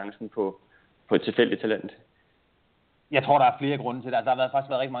at tage chancen på et tilfældigt talent? Jeg tror, der er flere grunde til det. Der har faktisk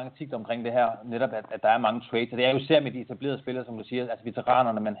været rigtig mange artikler omkring det her, netop at der er mange trades. Og det er jo især med de etablerede spillere, som du siger, altså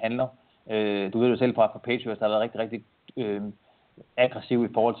veteranerne, man handler. Du ved jo selv fra Patriots, der har været rigtig, rigtig aggressiv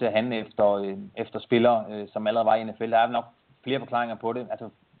i forhold til at handle efter spillere, som allerede var i NFL. Der er nok flere forklaringer på det. Altså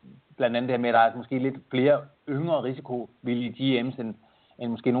blandt andet det her med, at der er måske lidt flere yngre risikovillige GM's,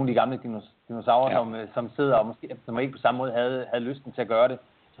 end måske nogle af de gamle dinosaurer, som sidder og måske, som ikke på samme måde havde lysten til at gøre det,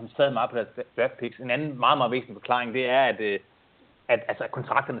 som sad meget på deres draft picks. En anden meget, meget væsentlig forklaring, det er, at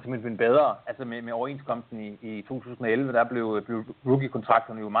kontrakterne simpelthen blev bedre. Altså med overenskomsten i 2011, der blev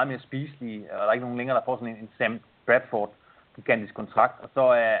rookie-kontrakterne jo meget mere spiselige, og der er ikke nogen længere, der får sådan en Sam Bradford gigantisk kontrakt, og så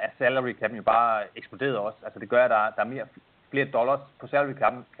er salary cap'en jo bare eksploderet også. Altså det gør, at der er flere dollars på salary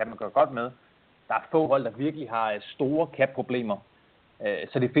cap'en, kan man gøre godt med. Der er få hold, der virkelig har store cap-problemer,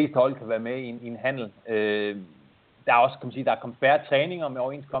 så de fleste hold kan være med i en handel. Der er også, kan man sige, der er kommet færre træninger med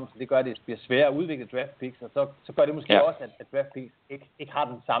overenskomsten. Det gør, at det bliver sværere at udvikle draft picks, og så gør det måske også, at draft picks ikke har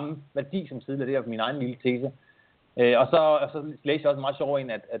den samme værdi som tidligere. Det er min egen lille tese. Og så læser jeg også meget sjovt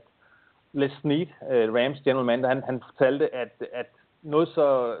ind, at Les Snead, Rams general manager, han fortalte, at noget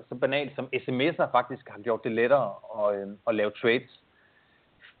så banalt som sms'er faktisk har gjort det lettere at lave trades.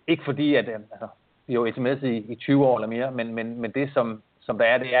 Ikke fordi, at vi har jo sms i 20 år eller mere, men det som der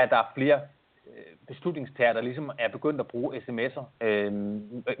er, det er, at der er flere beslutningstager, der ligesom er begyndt at bruge sms'er.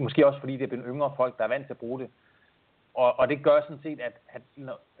 Måske også fordi det er blevet yngre folk, der er vant til at bruge det. Og det gør sådan set, at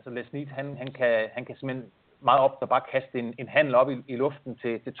Les Snead, han kan simpelthen meget op, der bare kaste en handel op i luften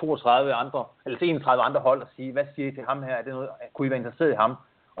til 32 andre, eller til 31 andre hold og sige, hvad siger I til ham her? Er det noget, kunne I være interesseret i ham?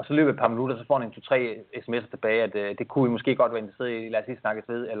 Og så løber et par minutter, så får han 2-3 sms'er tilbage, at det kunne I måske godt være interesseret i, lad os lige snakkes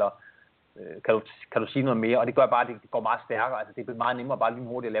ved, eller kan du sige noget mere? Og det gør bare, at det går meget stærkere. Altså det er meget nemmere bare lige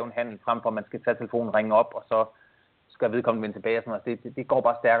hurtigt at lave en handel, frem for at man skal tage telefonen, ringe op, og så skal vedkommende vende tilbage. Og sådan noget. Det går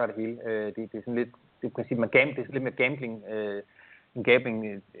bare stærkere det hele. Det er sådan lidt, det er princippet, det er lidt mere gambling, en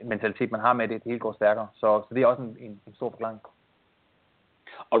gambling-mentalitet, man har med det hele går stærkere. Så det er også en stor forklaring.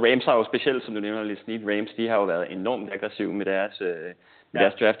 Og Rams har jo specielt, som du nævner lidt snit, Rams, de har jo været enormt aggressive med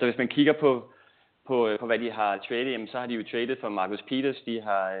deres draft. Og hvis man kigger på hvad de har tradet, så har de jo tradet for Marcus Peters.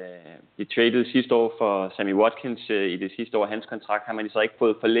 De traded sidste år for Sammy Watkins i det sidste år. Hans kontrakt har man så ikke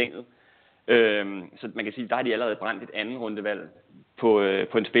fået forlænget. Så man kan sige, der har de allerede brændt et andet rundevalg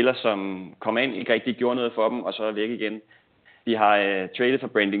på en spiller, som kom ind, ikke rigtig gjorde noget for dem, og så er væk igen. De har tradet for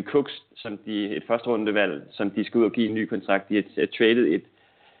Brandon Cooks, som et første rundevalg, som de skal ud og give en ny kontrakt. De har tradet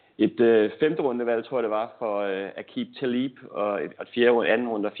et femte rundevalg, tror jeg det var, for Aqib Talib, og et anden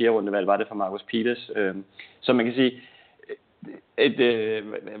runde og fjerde rundevalg var det for Marcus Peters. Så man kan sige,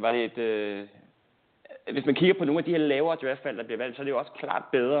 hvis man kigger på nogle af de her lavere draftvalg, der bliver valgt, så er det jo også klart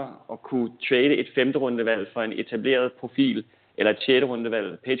bedre at kunne trade et femte rundevalg for en etableret profil, eller et 6.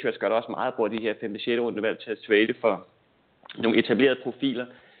 rundevalg. Patriots gør det også meget på de her 5. og 6. rundevalg til at trade for nogle etablerede profiler,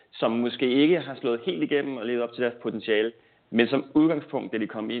 som måske ikke har slået helt igennem og levet op til deres potentiale, men som udgangspunkt, da de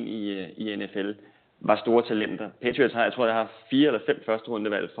kom ind i NFL, var store talenter. Patriots har, jeg tror, jeg har 4 eller 5 første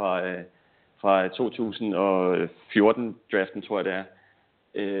rundevalg fra 2014-draften, tror jeg det er.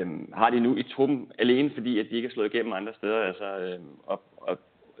 Har de nu i truppen alene, fordi at de ikke er slået igennem andre steder. Altså, og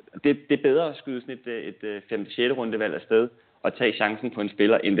det er bedre at skyde sådan et 5. og 6. rundevalg afsted og tage chancen på en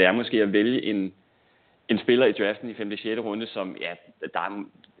spiller, end det er måske at vælge en spiller i draften i 5. og 6. runde, som der er,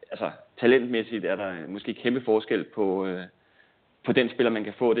 altså talentmæssigt er der måske kæmpe forskel på den spiller, man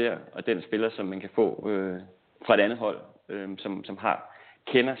kan få der, og den spiller, som man kan få fra et andet hold, som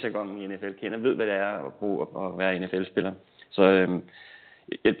kender jargonen i NFL, ved, hvad det er at være NFL-spiller. Så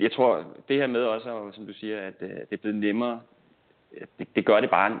jeg tror, det her med også, som du siger, at det er blevet nemmere, det gør det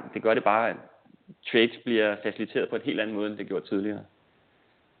bare, at trades bliver faciliteret på en helt anden måde, end det gjorde tidligere.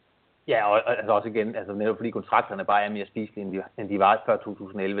 Ja, og altså også igen, altså netop fordi kontrakterne bare er mere spiselige, end de var før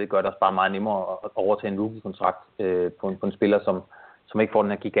 2011, det gør det også bare meget nemmere at overtage en rookie-kontrakt på en spiller, som ikke får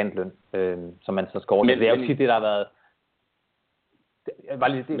den her gigantløn, som man så skal overtage. Det er jo tit det, der har været... Det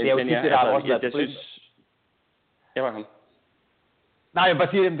er jo tit det, der har også været... Jeg synes... Jeg var ham. Nej, jeg vil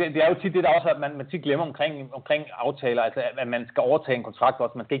bare sige, det er jo tit det, der også at man tit glemmer omkring aftaler, altså at man skal overtage en kontrakt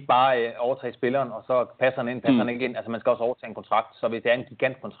også. Man skal ikke bare overtage spilleren, og så passer han ikke ind. Altså man skal også overtage en kontrakt. Så hvis det er en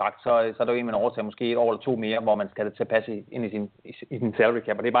gigantkontrakt, så er der jo en, man overtager måske 1 år eller 2 mere, hvor man skal det til at passe ind i sin salary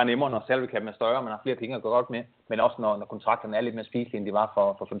cap. Og det er bare nemmere, når salary cap er større, og man har flere penge at gå godt med, men også når kontrakterne er lidt mere spiselige, end de var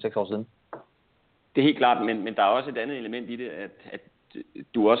for 5-6 år siden. Det er helt klart, men der er også et andet element i det, at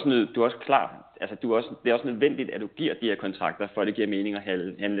du er også klar. Altså det er også nødvendigt, at du giver de her kontrakter, for at det giver mening at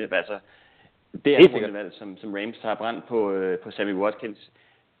handle. Altså det er et rundevalg, som Rams har brændt på Sammy Watkins.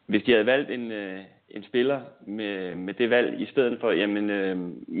 Hvis de havde valgt en spiller med det valg i stedet for,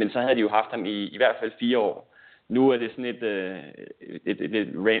 men så havde de jo haft ham i hvert fald 4 år. Nu er det sådan et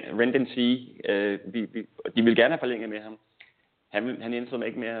rent and see. De vil gerne have forlænget med ham. Han endte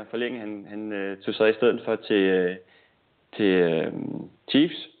ikke med at forlænge. Han tog så i stedet for til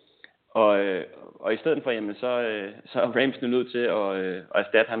Chiefs, og i stedet for, så er Rams nu nødt til at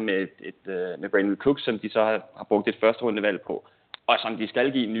erstatte ham med Brandon Cooks, som de så har brugt et første rundevalg på, og som de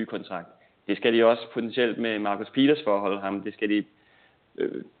skal give en ny kontrakt. Det skal de også potentielt med Marcus Peters for at holde ham. Det skal de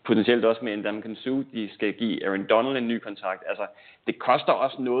potentielt også med Ndamukong Suh. De skal give Aaron Donald en ny kontrakt. Altså, det koster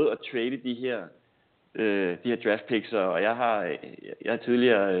også noget at trade de her draft picks, og jeg har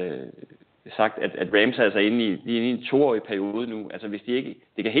tidligere sagt, at Rams er altså inde i en 2-årig periode nu. Altså hvis det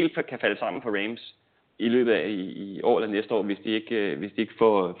kan helt falde sammen på Rams i løbet af i år eller næste år, hvis de ikke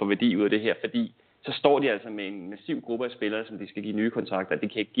får værdi ud af det her, fordi så står de altså med en massiv gruppe af spillere, som de skal give nye kontrakter. De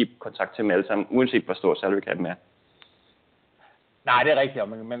kan ikke give kontrakt til dem alle sammen, uanset hvor stor salary cap er. Nej, det er rigtigt, og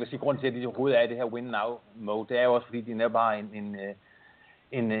man kan sige, grund til, at de overhovedet er i det her win-now-mode, det er jo også, fordi de er bare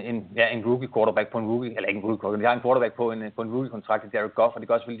en rookie quarterback på en rookie, eller ikke en rookie quarterback, de har en quarterback på en rookie-kontrakt i Jared Goff, og det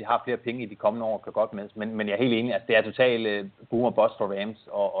gør selvfølgelig, at de har flere penge i de kommende år, kan godt med. Men jeg er helt enig, at det er totalt boom og bust for Rams,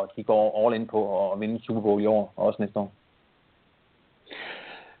 og de går all in på at vinde Super Bowl i år, og også næste år.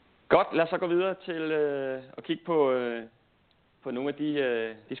 Godt, lad os så gå videre til at kigge på nogle af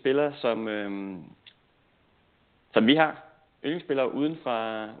de spillere, som vi har. Yndlingsspillere uden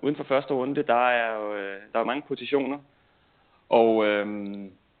for første runde. Der er mange positioner. Og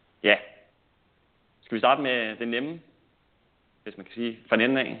skal vi starte med den nemme, hvis man kan sige, fra den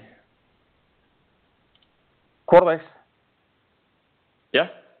enden af? Quarterbacks. Ja.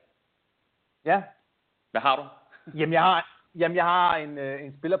 Ja. Hvad har du? Jamen jeg har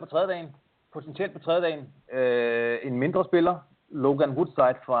en spiller på tredjedagen, potentielt på tredjedagen, en mindre spiller, Logan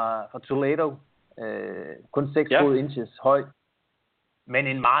Woodside fra Toledo, kun 6 inches høj, men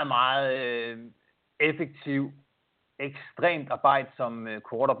en meget, meget effektiv, ekstremt arbejdsom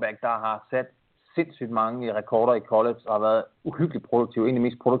quarterback, der har sat sindssygt mange rekorder i college og har været uhyggeligt produktiv, en af de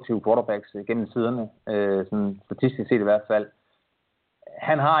mest produktive quarterbacks gennem tiderne, sådan statistisk set i hvert fald.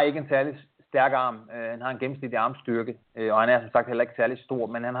 Han har ikke en særlig stærk arm, han har en gennemsnitlig armstyrke, og han er som sagt heller ikke særlig stor,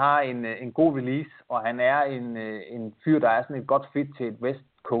 men han har en god release, og han er en fyr, der er sådan et godt fit til et West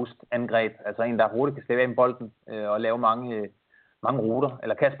Coast angreb, altså en, der hurtigt kan slæbe af med bolden og lave mange ruter,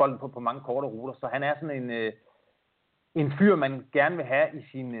 eller kaste bolden på mange korte ruter, så han er sådan en fyr, man gerne vil have i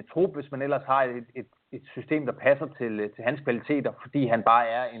sin trup, hvis man ellers har et system, der passer til hans kvaliteter, fordi han bare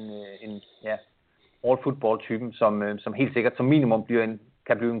er en all-football-typen, som helt sikkert som minimum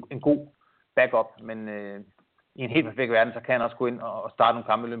kan blive en god backup, men i en helt perfekt verden, så kan han også gå ind og starte nogle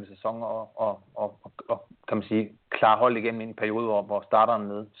kampe i løbet af sæsonen og kan man sige, klare hold igennem en periode, hvor starteren er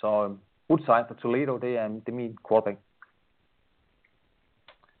nede. Så Woodside for Toledo, det er min quarterback.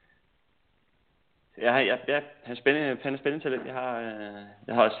 han er spændende talent.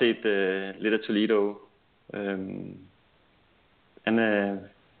 Jeg har også set lidt af Toledo. Han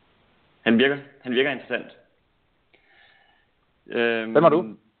virker interessant. Hvem er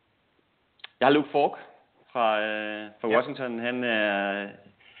du? Jeg har Luke Falk fra Washington. Der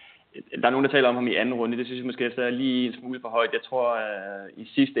er nogen, der taler om ham i anden runde. Det synes jeg måske er lige en smule for højt. Jeg tror, i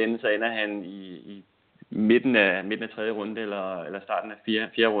sidste ende, så ender han i midten af tredje runde, eller starten af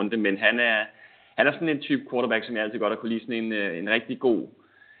fjerde runde. Men han er sådan en type quarterback, som jeg altid godt har kunne lide. Sådan en rigtig god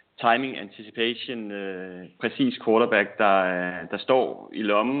timing, anticipation, præcis quarterback, der står i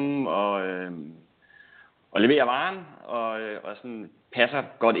lommen og leverer varen, og sådan passer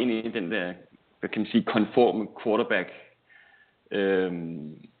godt ind i den der, hvad kan man sige, konforme quarterback.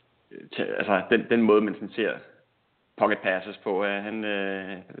 Altså den måde, man sådan ser pocket passes på.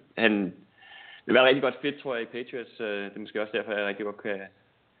 Han vil være rigtig godt fit, tror jeg, i Patriots. Det er måske også derfor, jeg rigtig godt kan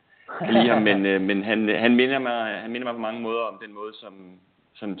lide ham. Men han minder mig på mange måder om den måde,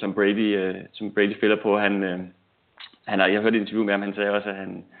 som Brady spiller på. Jeg har hørt et interview med ham, han sagde også, at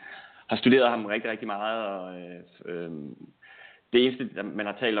han har studeret ham rigtig, rigtig meget. Og det eneste, man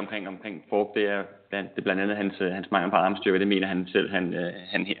har talt omkring Falk, det er blandt andet hans mangel på armstyrke. Det mener han selv, han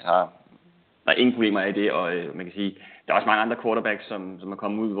har. Der er ingen problemer i det, og man kan sige, der er også mange andre quarterbacks, som er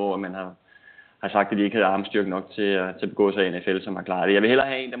kommet ud, hvor man har sagt, at de ikke havde armstyrke nok til at begå sig i NFL, som har klaret det. Jeg vil hellere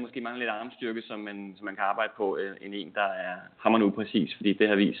have en, der måske mangler lidt armstyrke, som man kan arbejde på, end en, der er hammerende upræcis, fordi det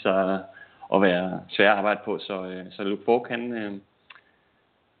har vist sig at være svært at arbejde på. Så Luke Falk,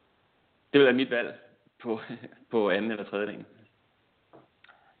 det vil være mit valg på anden eller tredje dagen.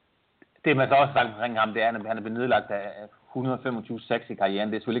 Det man så også sagt omkring ham, det er, at han er blevet nedlagt af 125 sacks i karrieren.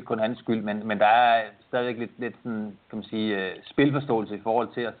 Det er selvfølgelig ikke kun hans skyld, men der er stadigvæk lidt sådan, kan man sige, spilforståelse i forhold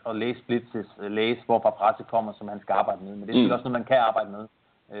til at læse blitzes, læse hvorfra presset kommer, som han skal arbejde med. Men det er selvfølgelig også noget, man kan arbejde med.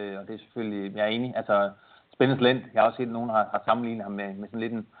 Og det er selvfølgelig, jeg er enig. Altså, spændende talent. Jeg har også set, at nogen har sammenlignet ham med sådan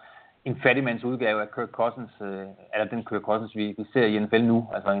lidt en fattigmands udgave af Kirk Cousins, eller den Kirk Cousins, vi ser i NFL nu.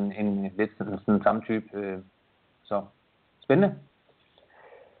 Altså en lidt sådan samme type. Så spændende.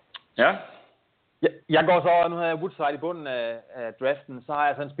 Ja. Jeg går så, nu har jeg Woodside i bunden af draften, så har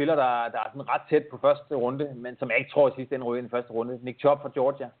jeg sådan en spiller, der er sådan ret tæt på første runde, men som jeg ikke tror i sidste ende ryger i den første runde. Nick Chubb fra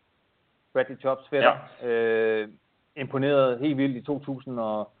Georgia. Bradley Chubbs fætter. Ja. Imponeret helt vildt i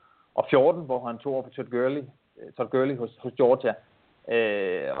 2014, hvor han tog over for Todd Gurley hos Georgia.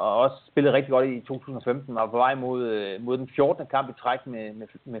 Og også spillede rigtig godt i 2015, og var på vej mod den 14. kamp i træk med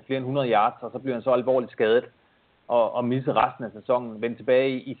flere end 100 yards, og så blev han så alvorligt skadet. Og missede resten af sæsonen, vendte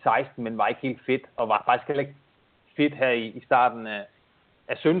tilbage i 16, men var ikke helt fit, og var faktisk heller ikke fit her i starten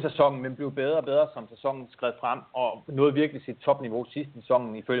af 17. sæsonen, men blev bedre og bedre, som sæsonen skred frem, og nåede virkelig sit topniveau sidste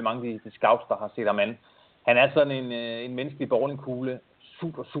sæsonen, ifølge mange af de scouts, der har set ham an. Han er sådan en menneskelig bowlingkugle,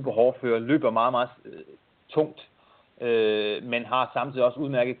 super hårdfører, løber meget, meget tungt, men har samtidig også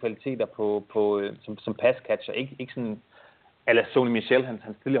udmærket kvaliteter som passcatcher. Ikke sådan eller Sony Michel,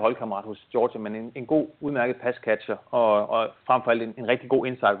 hans tidligere holdkammerat hos Georgia, men en god, udmærket passcatcher, og frem for alt en rigtig god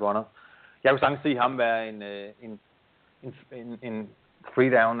inside runner. Jeg kunne sagtens se ham være en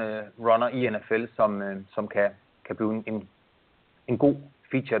three down runner i NFL, som kan blive en god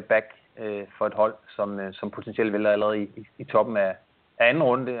featured back for et hold, som potentielt vælger allerede i toppen af anden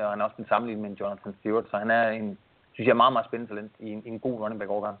runde, og han er også blevet sammenlignet med Jonathan Stewart, så han er synes jeg, meget, meget spændende talent i en god running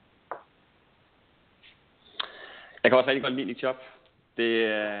back overgang. Jeg kan også rigtig godt lide Nick Chubb.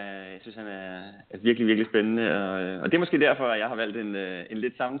 Jeg synes, han er virkelig, virkelig spændende. Og det er måske derfor, at jeg har valgt en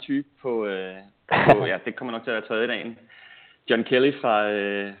lidt samme type på ja, det kommer nok til at være tredje dagen. John Kelly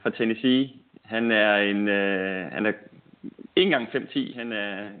fra Tennessee. Han er han er ikke engang 5'10". Han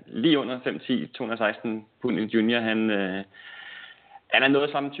er lige under 5'10", 216 pund en junior. Han er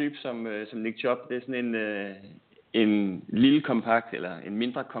noget samme type som Nick Chubb. Det er sådan en lille kompakt, eller en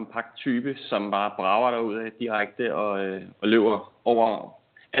mindre kompakt type, som bare brager derudad direkte og løber over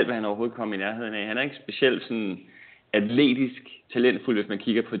alt, hvad han overhovedet kommer i nærheden af. Han er ikke specielt sådan atletisk talentfuld, hvis man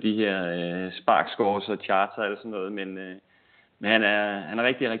kigger på de her sparkscores og charts eller sådan noget, men han er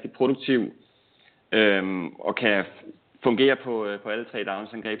rigtig, rigtig produktiv og kan fungere på alle tre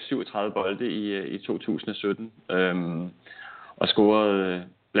downs. Han greb 37 bolde i 2017 og scorede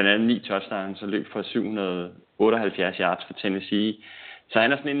blandt andet 9 touchdowns og løb for 778 yards for Tennessee. Så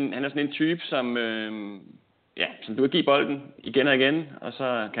han er sådan en type, som du kan give bolden igen og igen, og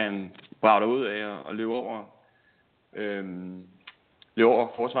så kan han brage ud af og løbe over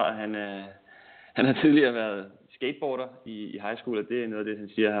forsvaret. Han har tidligere været skateboarder i high school, og det er noget af det, han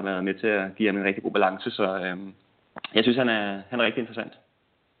siger, har været med til at give ham en rigtig god balance. Så jeg synes, han er rigtig interessant.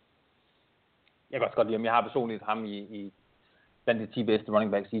 Jeg kan også godt lide ham. Jeg har personligt ham i blandt de 10 bedste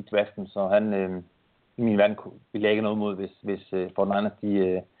running backs i draften, så i min verden ville jeg ikke noget mod, hvis 49ers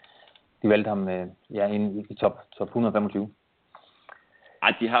de valgte ham inde i top 125.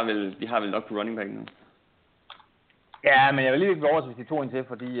 Ej, de har vel nok på running back nu. Ja, men jeg vil lige ikke overraske, hvis de tog en til,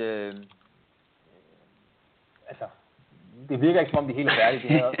 fordi det virker ikke som om de er helt færdige.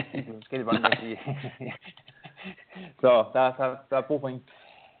 De havde også forskellige running backs i. Så der er brug for en.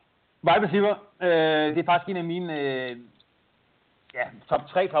 Wide receiver, det er faktisk en af mine top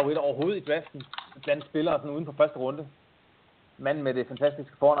 3 favoritter overhovedet i draften. Blandt spillere sådan uden for første runde. Manden med det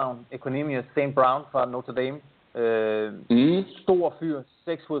fantastiske fornavn, Equanimeous St. Brown fra Notre Dame. Stor fyr,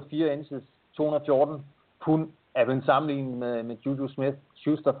 6 fod 4 inches, 214 pund, er blevet sammenlignet med Juju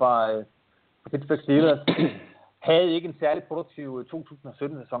Smith-Schuster fra Pittsburgh Steelers. Havde ikke en særlig produktiv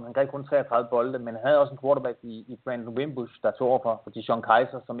 2017-sæson. Han greb kun 33 bolde, men han havde også en quarterback i Brandon Wimbush, der tog over for Deshaun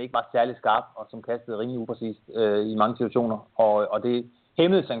Kaiser, som ikke var særlig skarp, og som kastede rimelig upræcist i mange situationer. Og det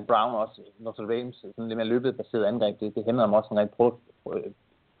hæmmede St. Brown også, Notre Dames, sådan lidt mere løbet baseret angreb. Det hæmmede ham også en rigtig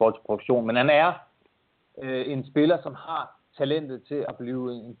produktion. Men han er en spiller, som har talentet til at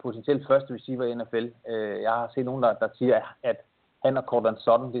blive en potentiel første receiver i NFL. Jeg har set nogen, der siger, at han og Cortland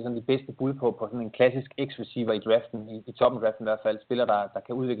Sutton, det er sådan de bedste bud på sådan en klassisk X-receiver i draften, i toppen draften i hvert fald. Spiller, der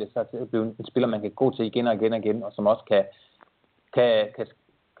kan udvikle sig til at blive en spiller, man kan gå til igen og igen og igen, og som også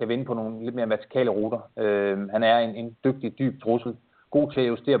kan vinde på nogle lidt mere vertikale ruter. Han er en dygtig, dyb trussel. God til at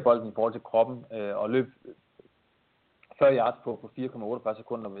justere bolden i forhold til kroppen, og løb 40 yards på 4,48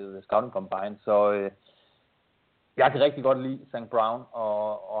 sekunder ved scouting combine. Så jeg kan rigtig godt lide St. Brown,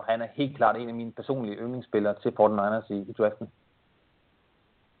 og han er helt klart en af mine personlige yndlingsspillere til 49ers i draften.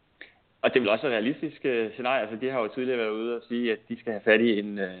 Og det er vel også et realistisk scenarie. Altså, de har jo tidligere været ude og sige, at de skal have fat i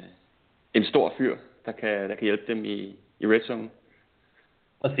en stor fyr, der kan hjælpe dem i red zone.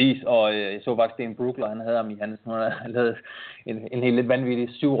 Præcis, og jeg så faktisk Sten Brookler, han havde ham i han havde en helt lidt vanvittig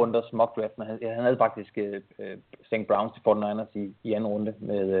 7-runders mock draft, men han havde faktisk St. Browns til 49ers i anden runde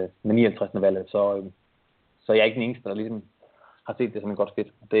med 59. valget, så jeg er ikke den eneste, der ligesom har set det som en godt fit.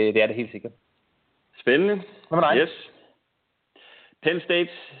 Det er det helt sikkert. Spændende. Hvad med dig? Yes. Penn State,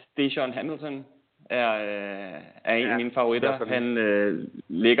 Deshaun Hamilton er en af mine favoritter. Han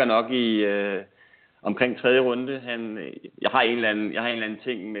ligger nok i omkring 3. runde. Jeg har en eller anden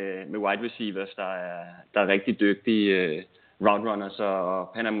ting med wide receivers, der er rigtig dygtige route runners, og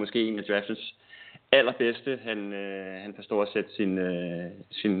han er måske en af draftens allerbedste. Han forstår at sætte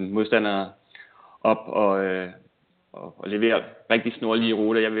sine modstandere op og levere rigtig snorlige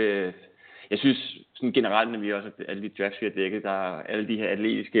ruter. Jeg synes sådan generelt, når vi også alle de drafts vi har dækket, der er alle de her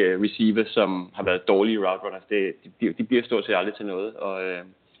atletiske receivers, som har været dårlige route runners, de bliver stort set aldrig til noget.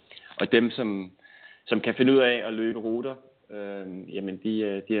 Og dem, som kan finde ud af at løbe ruter, jamen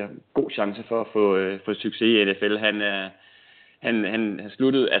de har god chance for at få succes i NFL. Han har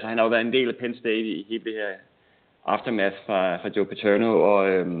sluttet, altså han har jo været en del af Penn State i hele det her aftermath fra Joe Paterno, og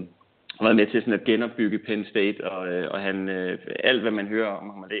har været med til sådan at genopbygge Penn State, og han, alt hvad man hører om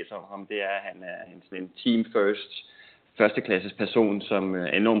ham og læser om ham, det er, at han er sådan en team first, førsteklasses person, som er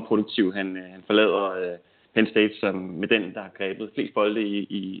enormt produktiv. Han forlader Penn State som med den, der har grebet flest bolde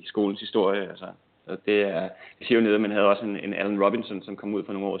i skolens historie. Altså, og det siger jo nede, at man havde også en Allen Robinson, som kom ud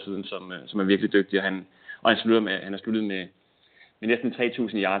for nogle år siden, som er virkelig dygtig, og han har sluttet med næsten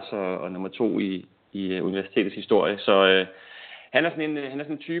 3.000 yards og nummer 2 i universitetets historie. Så han er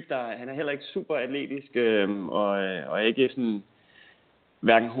sådan en type, han er heller ikke super atletisk, og er ikke sådan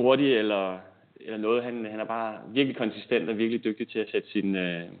hverken hurtig eller noget. Han er bare virkelig konsistent og virkelig dygtig til at sætte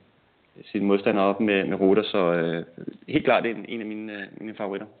sine modstandere op med ruter, så helt klart det er en af mine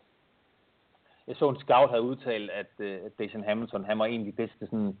favoritter. Jeg så en scout havde udtalt, at Deshaun Hamilton, han var en af de bedste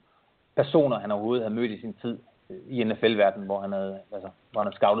sådan, personer, han overhovedet havde mødt i sin tid i NFL-verdenen, hvor han havde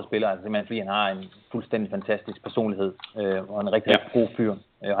scoutet spillere, altså simpelthen fordi han har en fuldstændig fantastisk personlighed, og han er en rigtig god fyr.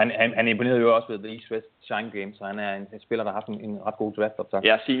 Han imponerede jo også ved The East West Shine Game, så han er en spiller, der har haft en ret god draft-optag.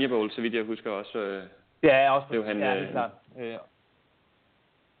 Ja, Senior Bowl, så vidt jeg husker også. Det er også. Det han, ja, det er klart.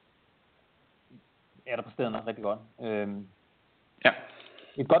 Ja, der præsterede nok rigtig godt. Ja.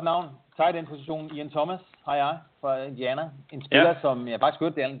 Et godt navn. Tight end position, Ian Thomas, har jeg fra Indiana. En spiller, som jeg faktisk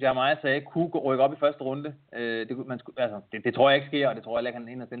hørte, det Jeremiah sagde, kunne rykke op i første runde. Det tror jeg ikke sker, og det tror jeg ikke, han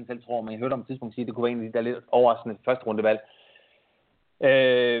inderst inde selv tror, men jeg hørte om et tidspunkt sige, at det kunne være en af de der lidt overraskende første rundevalg.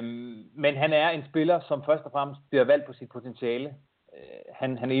 Men han er en spiller, som først og fremmest bliver valgt på sit potentiale.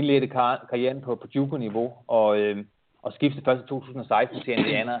 Han indledte karrieren på Duke-niveau, og skiftede først i 2016 til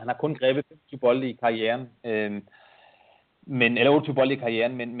Indiana. Han har kun grebet 25 bolde i karrieren. Eller 28 bolde i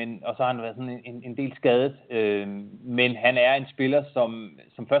karrieren, men og så har han været sådan en del skadet. Men han er en spiller,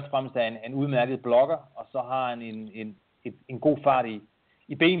 som først og fremmest er en udmærket blokker, og så har han en god fart i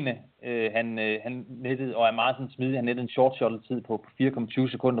i benene. Han nettede, og er meget sådan smidig. Han nettede en short shuttle-tid på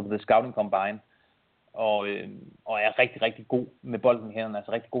 4,20 sekunder på The Scouting Combine. Og er rigtig, rigtig god med bolden i hænderne.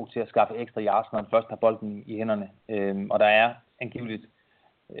 Altså rigtig god til at skaffe ekstra yards, når han først har bolden i hænderne. Og der er angiveligt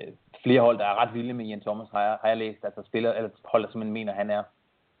flere hold, der er ret vilde med Jens Thomas, har jeg læst. Altså spiller, eller hold, der simpelthen mener, han er,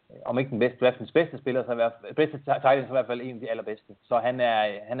 om ikke den bedste spiller, så bedste tight end, så i hvert fald en af de allerbedste. Så han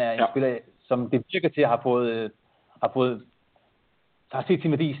er en spiller, som det virker til at har set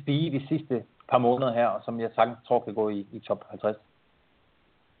sin værdi stige de sidste par måneder her, og som jeg sagtens tror kan gå i top 50.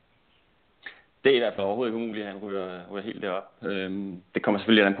 Det er i hvert fald overhovedet ikke umuligt, at han ryger helt derop. Det kommer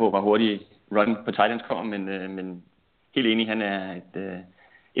selvfølgelig an på, hvor hurtigt run på tight ends kommer, men helt enig, han er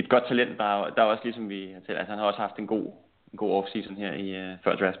et godt talent. Der er også ligesom altså han har også haft en god off-season her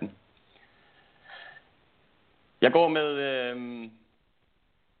før draften. Jeg går med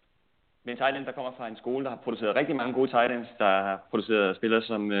en tight end, der kommer fra en skole, der har produceret rigtig mange gode tight ends. Der har produceret spillere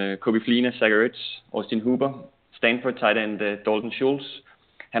som Kobe Fleener, Zach Ertz, Austin Hooper, Stanford tight end Dalton Schultz.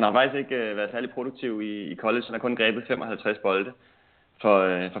 Han har faktisk ikke været særlig produktiv i college. Han har kun grebet 55 bolde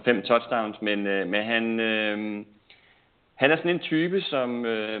for 5 touchdowns, men han er sådan en type, som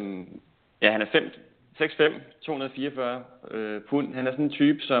han er 6'5", 244 pund. Han er sådan en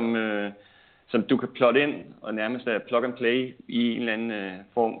type, som du kan plotte ind og nærmest plug and play i en eller anden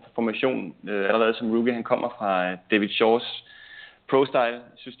formation. Allerede som rookie, han kommer fra David Shaws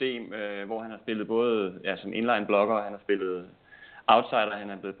pro-style-system, hvor han har spillet både som inline blocker, og han har spillet outsider, han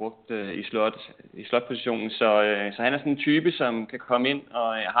er blevet brugt i slot-positionen, så han er sådan en type, som kan komme ind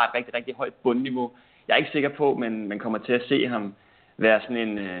og har et rigtig, rigtig højt bundniveau. Jeg er ikke sikker på, men man kommer til at se ham være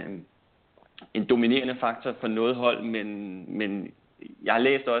sådan en dominerende faktor for noget hold, men jeg har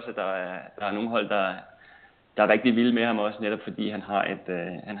læst også, at der er nogle hold, der er rigtig vilde med ham også, netop fordi han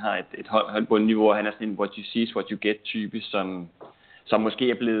har et højt bundniveau, og han er sådan en what you see is what you get type, som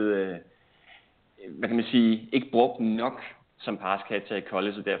måske er blevet, hvad kan man sige, ikke brugt nok som passcatcher i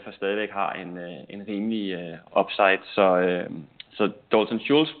college, og derfor stadigvæk har en rimelig upside. Så Dalton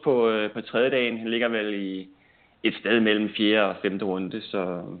Schultz på tredje dagen, han ligger vel i et sted mellem 4. og 5. runde,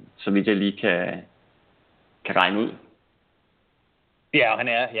 så vidt jeg lige kan regne ud. Ja,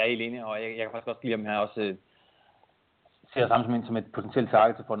 jeg er helt enig, og jeg kan faktisk også lide ham her også. Ser sammen som et potentielt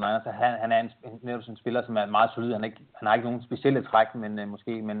target til 49ers. Så han er en spiller, som er meget solid. Han har ikke nogen specielle træk, men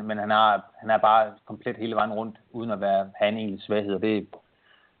han er bare komplet hele vejen rundt, uden at have en egentlig svaghed. Og det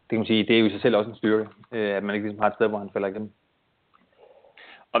kan man sige, det er jo i sig selv også en styrke, at man ikke ligesom har et sted, hvor han falder igennem.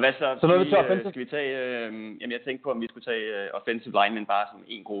 Og hvad så skal vi tage, jeg tænkte på, om vi skulle tage offensive linemen bare som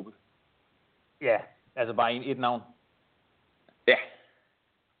en gruppe. Ja, altså bare et navn. Ja.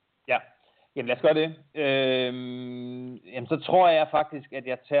 Ja, jamen lad os gøre det. Jamen så tror jeg faktisk, at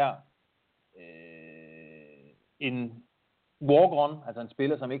jeg tager en walk-on, altså en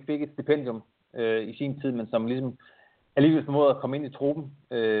spiller, som ikke fik et stipendium i sin tid, men som ligesom alligevel formåede at komme ind i truppen.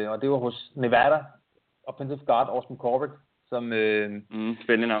 Og det var hos Nevada, offensive guard Austin Corbett, som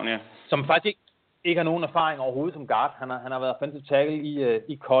spændende navn, ja. Som faktisk ikke har nogen erfaring overhovedet som guard. Han har været offensive tackle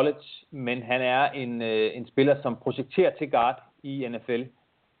i college, men han er en spiller, som projekterer til guard i NFL.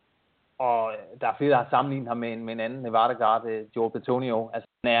 Og der er flere, der har sammenlignet ham med en anden Nevada guard, Joe Bitonio. Altså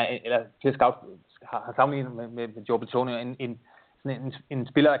flere scouts har sammenlignet med Joe Bitonio, en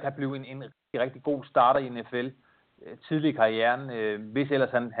spiller, der kan blive en rigtig god starter i NFL tidlig i karrieren, hvis ellers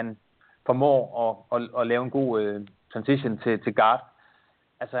han formår at lave en god transition til guard.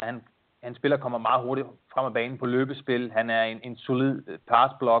 Altså han spiller kommer meget hurtigt frem af banen på løbespil. Han er en solid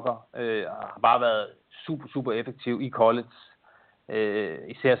passblocker, har bare været super, super effektiv i college.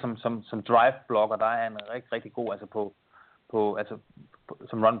 Især som drive blocker, der er han rigtig, rigtig god, altså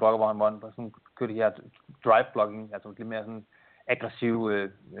som run blocker, hvor han sådan kører de her drive blocking, altså lidt mere sådan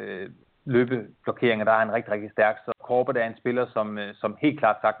aggressive løbeblokeringer, der er han rigtig, rigtig stærk. Så Corbett er en spiller, som helt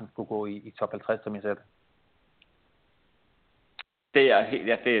klart sagtens skulle gå i top 50, som jeg ser det. Det er helt,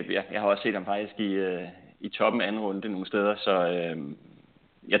 jeg har også set ham faktisk i toppen af anden runde nogle steder, så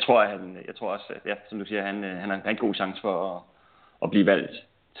jeg tror også, at som du siger, han har en rigtig god chance for at blive valgt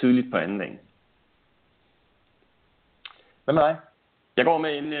tidligt på anden dag. Hvad med dig? Jeg går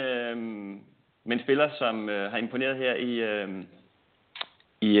med en spiller, som har imponeret her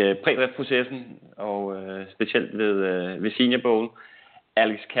i præ-draft-processen, og specielt ved Senior Bowl.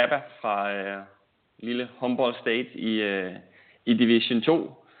 Alex Kappa fra lille Humboldt State i Division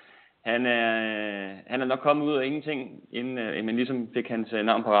 2. Han er nok kommet ud af ingenting, inden man ligesom fik hans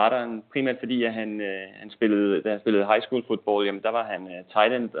navn på radaren. Primært fordi, at da han spillede high school football, jamen der var han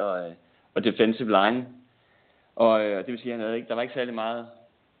tight end og defensive line. Og det vil sige, at der var ikke særlig meget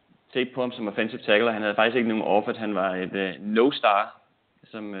tape på ham som offensive tackle. Han havde faktisk ikke nogen offer. Han var et no-star,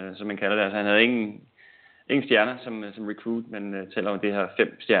 som man kalder det. Altså, han havde ingen stjerner som recruit, men tæller om det her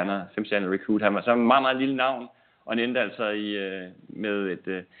 5 stjerner recruit. Han var så en meget, meget lille navn, og han endte altså med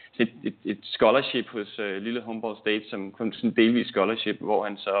et scholarship hos lille Humboldt State, som kun sådan en delvis scholarship, hvor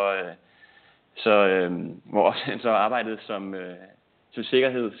han så arbejdede som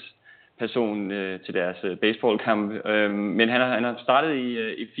sikkerhedsperson til deres baseballkamp. Men han har startet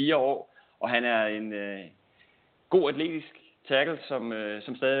i 4 år, og han er en god atletisk tackle,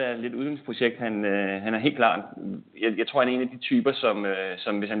 som stadig er lidt yndlingsprojekt. Han er helt klart, jeg tror, han er en af de typer,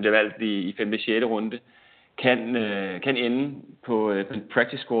 som hvis han bliver valgt i 5. og 6. runde, kan ende på en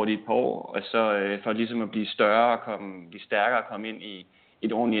practice squad i et par år, og så for ligesom at blive større og blive stærkere og komme ind i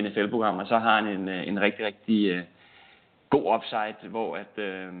et ordentligt NFL-program, og så har han en rigtig, rigtig god upside,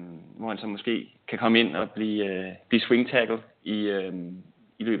 hvor han så måske kan komme ind og blive swing tackle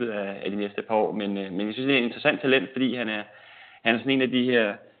i løbet af de næste par år. Men jeg synes, det er et interessant talent, fordi han er sådan en af de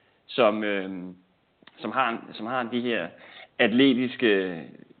her, som har de her atletiske,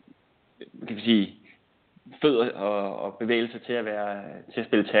 kan vi sige, fødder og bevægelser til at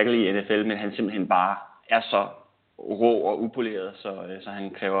spille tackle i NFL, men han simpelthen bare er så rå og upoleret, så han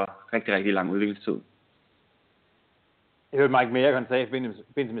kræver rigtig, rigtig lang udviklingstid. Jeg hørte Mike Mayer sige i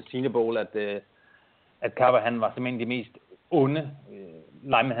forbindelse med Senior Bowl, at Carver, han var simpelthen de mest onde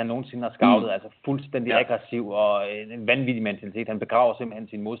linemen, han nogensinde har scoutet, altså fuldstændig aggressiv og en vanvittig mentalitet. Han begraver simpelthen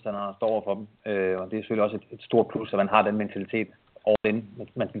sine modstandere og står over for dem, og det er selvfølgelig også et stort plus, at man har den mentalitet, og den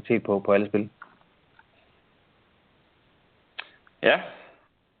mentalitet på alle spil. Ja.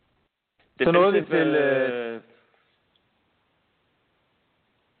 Så nåede vi til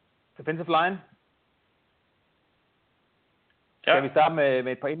defensive line. Ja. Skal vi starte med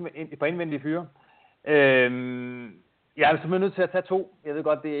et par indvendige fyre? Jeg er simpelthen nødt til at tage 2. Jeg ved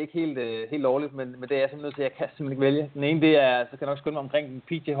godt, det er ikke helt lovligt, men det er jeg simpelthen nødt til. Jeg kan simpelthen ikke vælge. Den ene, det er, så kan jeg nok skynde mig omkring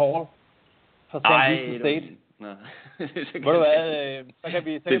P.J. Hall fra San Diego State. Ved du hvad,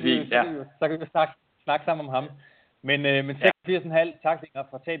 så kan vi snakke sammen om ham. Men 86,5 tacklinger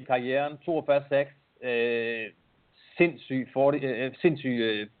fra tab i karrieren, 42 sacks, sindssyg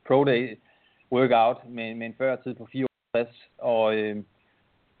pro day workout med en førertid på 64,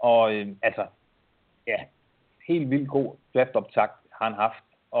 og altså, ja, helt vildt god draft-optakt har han haft,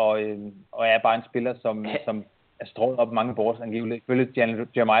 og er bare en spiller, som er strået op mange boards angiveligt. Ifølge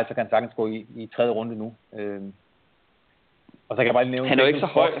Jeremiah, så kan han sagtens gå i 3. runde nu. Og så kan jeg bare lige nævne... Han er jo ikke så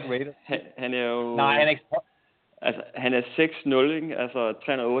høj. Han er jo... Nej, han er ikke så høj. Altså, han er 6'0", ikke? Altså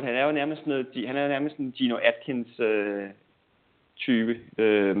 308. Han er jo nærmest en Geno Atkins type.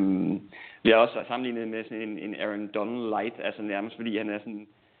 Vi har også sammenlignet med sådan en Aaron Donald light, altså nærmest fordi han er sådan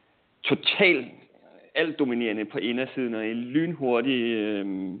totalt alt dominerende på indersiden og en lynhurtig,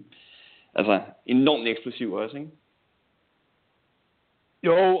 altså enormt eksplosiv også, ikke?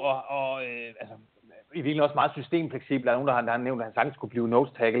 Jo, og altså i virkeligheden også meget systemfleksibel. Der er nogen, der har nævnt, at han sagtens kunne blive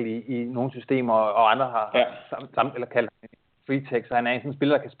nose tackle i nogle systemer, og andre har eller kaldt free tech, så han er en sådan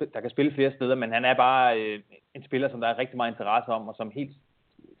spiller, der kan spille flere steder, men han er bare en spiller, som der er rigtig meget interesse om, og som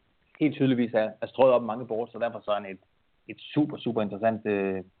helt tydeligvis er strøget op mange boards, så derfor så er han et super, super interessant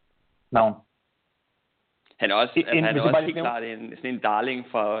navn. Han er også helt klart en darling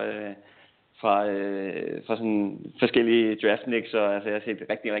fra sådan forskellige draftnicks, og altså jeg har set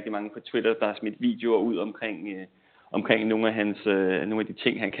rigtig, rigtig mange på Twitter, der har smidt videoer ud omkring nogle af de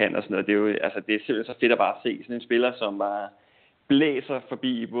ting, han kan og sådan noget. Det er jo, altså det er simpelthen så fedt at bare se sådan en spiller, som bare blæser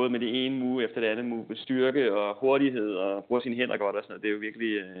forbi, både med det ene move efter det andet move, med styrke og hurtighed, og bruger sine hænder godt og sådan noget. Det er jo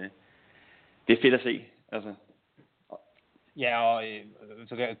virkelig, det er fedt at se, altså. Ja, og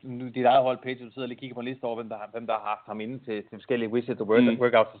så kan dit eget hold, Patriots, sidder lige og kigger på en liste over, hvem der har haft ham inde til forskellige visits og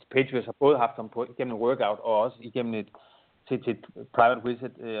workouts. Patriots har både haft ham igennem en workout og også igennem et private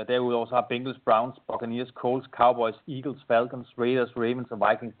visit. Og derudover så har Bengals, Browns, Buccaneers, Colts, Cowboys, Eagles, Falcons, Raiders, Ravens og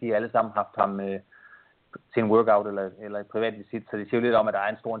Vikings, de har alle sammen haft ham til en workout eller et privat visit. Så det siger jo lidt om, at der er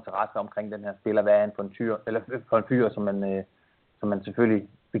en stor interesse omkring den her spiller. Hvad er han for en fyr, som man selvfølgelig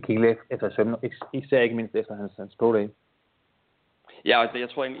vil kigge lidt efter søvn, især ikke mindst efter hans pro day. Ja, og jeg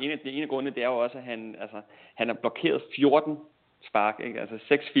tror, en af grundene, det er jo også, at han har blokeret 14 spark, ikke? Altså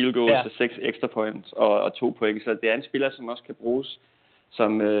 6 field goals og 6 extra points og 2 point. Så det er en spiller, som også kan bruges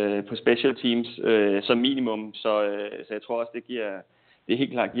som på special teams som minimum. Så jeg tror også, det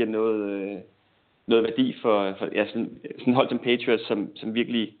helt klart giver noget værdi for sådan hold som Patriots, som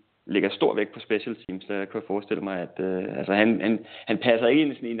virkelig lægger stor vægt på special teams. Så jeg kan forestille mig, at han passer ikke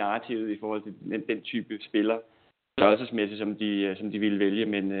ind i narrativet i forhold til den type spiller, størrelsesmæssigt, som de ville vælge,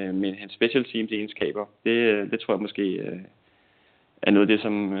 men hans special teams egenskaber, det tror jeg måske er noget af det,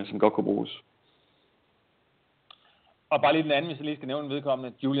 som godt kunne bruges. Og bare lige den anden, hvis jeg lige skal nævne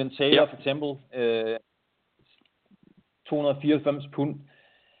vedkommende. Julian Taylor for eksempel. 294 pund.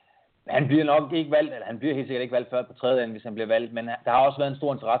 Han bliver nok ikke valgt, eller han bliver helt sikkert ikke valgt før på tredje anden, hvis han bliver valgt, men der har også været en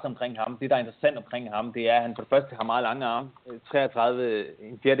stor interesse omkring ham. Det, der er interessant omkring ham, det er, at han for det første har meget lange arme, 33,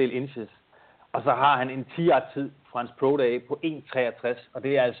 en fjerdedel inches, og så har han en 10-yard-tid fra hans pro-day på 1,63, og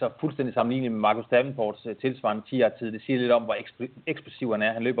det er altså fuldstændig sammenlignet med Marcus Davenports tilsvarende 10-yard-tid. Det siger lidt om, hvor eksplosiv han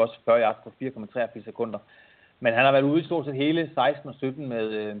er. Han løber også 40 yards på 4,83 sekunder. Men han har været ude i stort set hele 16 og 17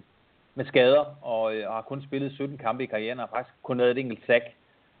 med skader, og har kun spillet 17 kampe i karrieren, og har faktisk kun lavet et enkelt sack.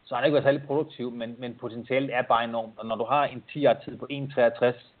 Så han har ikke været særlig produktiv, men potentialet er bare enormt. Og når du har en 10-yard-tid på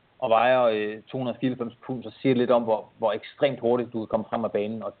 1,63 og vejer 294 pund, så siger det lidt om, hvor ekstremt hurtigt du kan komme frem af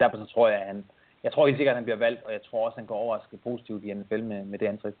banen. Og derfor så tror jeg tror helt sikkert, at han bliver valgt, og jeg tror også, at han går overrasket positivt i NFL med det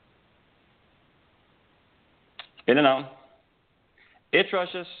antrik. Spændende navn. Edge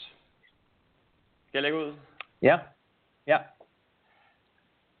rushers. Skal jeg lægge ud? Ja.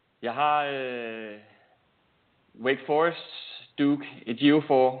 Jeg har Wake Forest Duke, et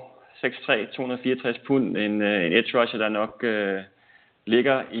for 6'3", 264 pund, en edge rusher, der nok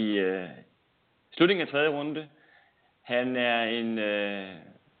ligger i slutningen af tredje runde. Han er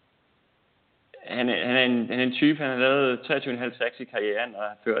en type, han har lavet 23,5 sacks i karrieren og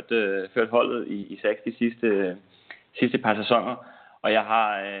har ført holdet i sacks de sidste par sæsoner. Og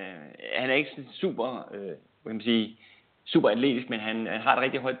han er ikke super atletisk, men han har et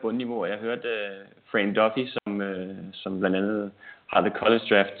rigtig højt bundniveau, og jeg hørte Frank Duffy, som blandt andet har The College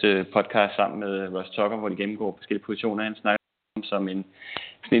Draft podcast sammen med Ross Tucker, hvor de gennemgår forskellige positioner. Han snakker om som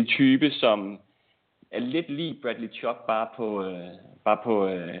sådan en type, som er lidt lige Bradley Chubb, bare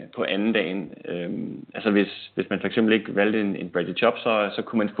på anden dagen. Altså hvis man for eksempel ikke valgte en Bradley Chubb, så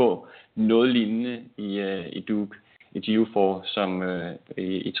kunne man få noget lignende i Duke, i Geo4, som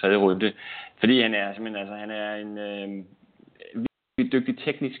i tredje runde. Fordi han er simpelthen, han er en virkelig dygtig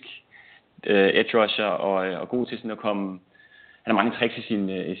teknisk edge rusher og god til sådan at komme. Han har mange tricks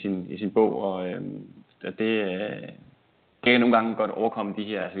i sin bog, og det kan nogle gange godt overkomme de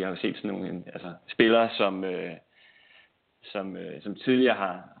her. Altså, vi har jo set sådan nogle spillere, som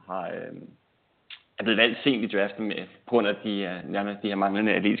tidligere er blevet valgt sent i draften på grund af de her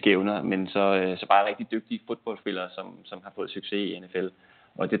manglende atletiske evner, men så bare rigtig dygtige fodboldspillere, som har fået succes i NFL.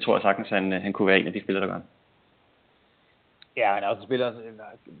 Og det tror jeg sagtens, han kunne være en af de spillere, der gør. Ja, han er også en spiller,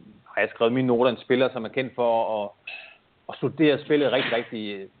 har jeg skrevet mine noter, en spiller, som er kendt for at studere spillet rigtig,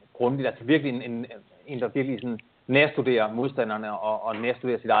 rigtig grundigt. Altså virkelig en der virkelig sådan nærstuderer modstanderne og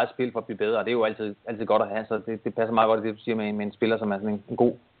nærstuderer sit eget spil for at blive bedre. Og det er jo altid godt at have, så det passer meget godt i det, du siger med en spiller, som er sådan en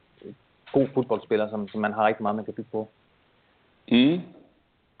god fodboldspiller, som man har rigtig meget, man kan bygge på. Mm.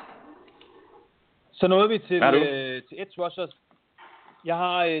 Så nåede vi til edge rushers. Jeg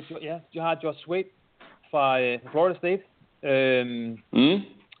har Josh Sweat fra Florida State.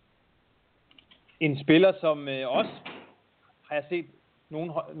 En spiller, som også har jeg set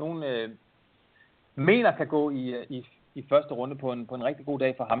nogen mener kan gå i første runde på en rigtig god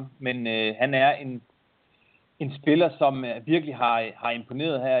dag for ham. Men han er en spiller, som virkelig har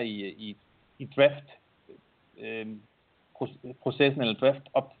imponeret her i draft processen, eller draft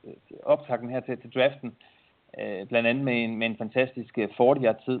optakten her til draften. Blandt andet med en fantastisk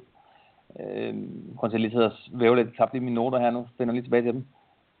 40-yard-tid. Grund til at lige sidde og væve lidt, tabte lige mine noter her nu, finder lige tilbage til dem.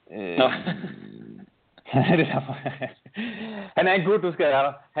 Det er derfor. Han er en gut, du skal have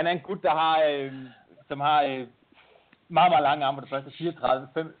der. Han er en gut, som har meget, meget lange arme på det første.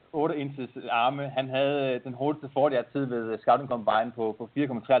 34,8 inches arme. Han havde den hurtigste 40-yard-tid ved Scouting Combine på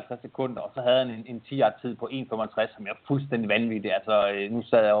 4,53 sekunder, og så havde han en 10-yard-tid på 1,65, som er fuldstændig vanvittig. Altså, nu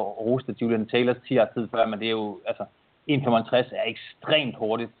sad jeg og roste Julian Taylors 10-yard-tid før, men det er jo, 1,65 er ekstremt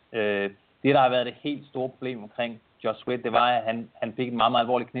hurtigt. Det, der har været det helt store problem omkring Josh Sweat, det var, at han fik en meget, meget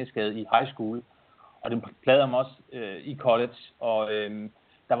alvorlig knæskade i high school, og den plagede ham også i college, og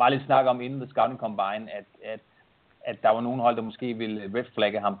der var lidt snak om inden ved Scouting Combine, at der var nogen hold, der måske ville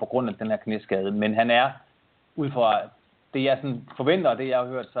redflagge ham på grund af den her knæskade, men han er, ud fra det jeg sådan forventer, og det jeg har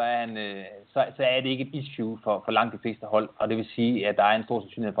hørt, så er det ikke et issue for langt de fleste hold, og det vil sige, at der er en stor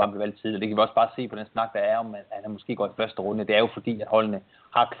sandsynlighed for, at han bliver valgt tidligt. Det kan vi også bare se på den snak, der er om, at han måske går i første runde. Det er jo fordi, at holdene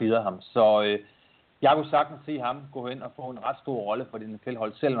har clearet ham. Så jeg kunne sagtens se ham gå hen og få en ret stor rolle for det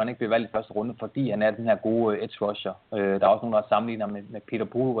NFL-hold, selvom han ikke bliver valgt i første runde, fordi han er den her gode edge rusher. Der er også nogen, der sammenligner med Peter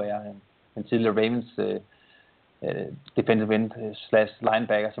Boulware, den tidligere Ravens defensive end /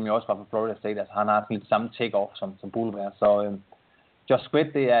 linebacker, som jo også var fra Florida State. Altså han har lidt samme take-off som Boulware. Så Josh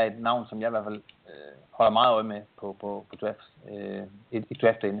Sweat, det er et navn, som jeg i hvert fald holder meget øje med på draft, i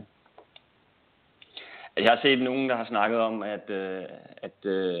draftdagen. Jeg har set nogen, der har snakket om, at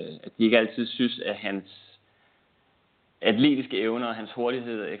de ikke altid synes, at hans atletiske evner og hans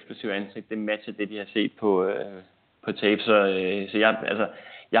hurtighed og eksplosive ansigt, det matcher det, de har set på tape. Så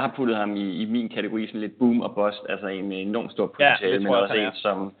jeg har puttet ham i min kategori sådan lidt boom og bust, altså en enormt stor potentiale, men også en,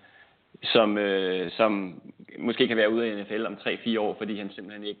 som måske kan være ude i NFL om 3-4 år, fordi han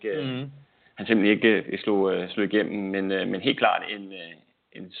simpelthen ikke slog igennem, men helt klart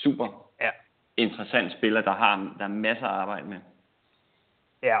en super interessant spiller, der har masser af arbejde med.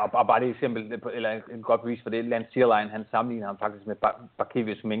 Ja, og bare det eksempel, eller en godt bevis for det, Lance Zierlein, han sammenligner ham faktisk med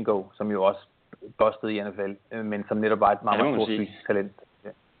Barkevius Mingo, som jo også bustede i NFL, men som netop var et meget stort fysisk talent. Ja.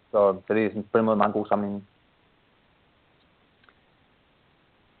 Så det er sådan, på den måde meget god sammenligning.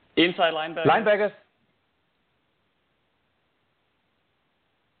 Inside linebackers.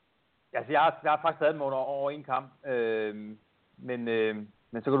 Altså, jeg har faktisk taget dem over en kamp, men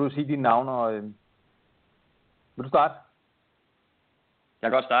så kan du sige dine navne, og vil du starte? Jeg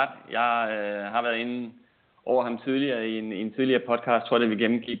kan godt starte. Jeg har været inde over ham tidligere i en tidligere podcast, tror jeg, vi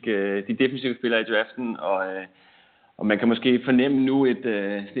gennemgik de defensive spillere i draften, og man kan måske fornemme nu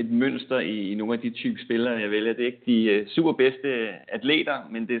et mønster i nogle af de type spillere, jeg vælger. Det er ikke de super bedste atleter,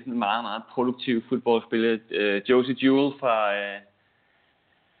 men det er sådan meget, meget produktive fodboldspillere. Josie Jewell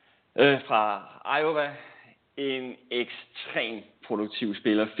fra Iowa, en ekstremt produktiv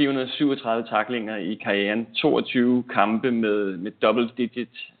spiller. 437 tacklinger i karrieren, 22 kampe med double digit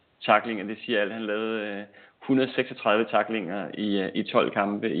tacklinger, det siger alt. Han lavede 136 tacklinger i 12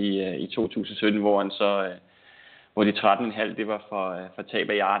 kampe i 2017, hvor de 13,5 det var for tab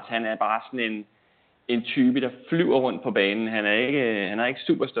af yards. Han er bare sådan en type, der flyver rundt på banen. Han har ikke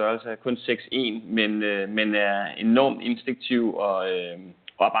super størrelse, er kun 6'1, men er enormt instinktiv og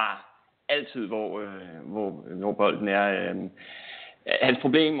bare altid, hvor bolden er. Hans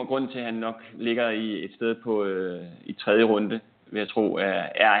problem og grund til, at han nok ligger i et sted i tredje runde, vil jeg tro, er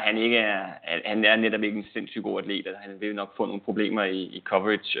at han er netop ikke en sindssygt god atlet. Han vil nok få nogle problemer i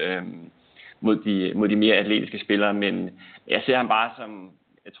coverage mod de mere atletiske spillere, men jeg ser ham bare som,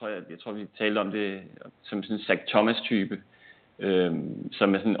 jeg tror vi talte om det, som sådan en Zach Thomas-type,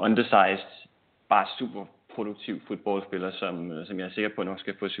 som er sådan undersized, bare super produktiv fodboldspiller, som jeg er sikker på nok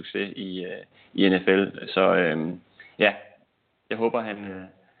skal få succes i NFL. Så jeg håber han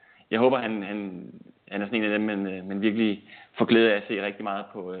er sådan en af dem, man virkelig får glæde af at se rigtig meget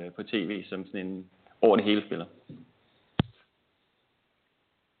på tv, som sådan en over det hele spiller.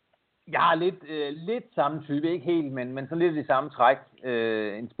 Jeg har lidt samme type, ikke helt, men så lidt i samme træk.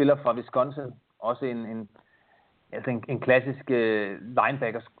 En spiller fra Wisconsin, også en klassisk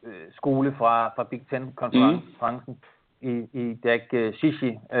linebacker-skole fra Big Ten-konferencen i Dak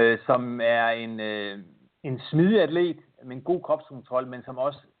Shishi, som er en smidig atlet med en god kropskontrol, men som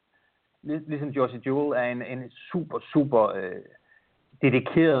også, ligesom Josie Jewell, er en super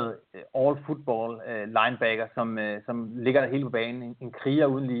dedikeret all-football linebacker, som ligger der hele på banen. En kriger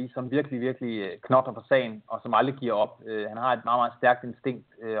uden lige, som virkelig knokler på sagen, og som aldrig giver op. Han har et meget, meget stærkt instinkt,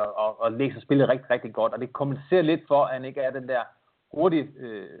 og læser spillet rigtig godt, og det kompenserer lidt for, at han ikke er den der hurtige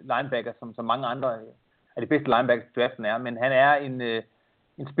linebacker, som mange andre af de bedste linebackers i draften er, men han er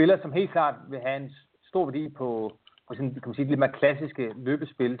en spiller, som helt klart vil have en stor værdi på sådan, kan man sige, lidt mere klassiske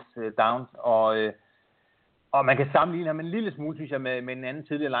løbespils downs, og man kan sammenligne ham en lille smule, synes jeg, med en anden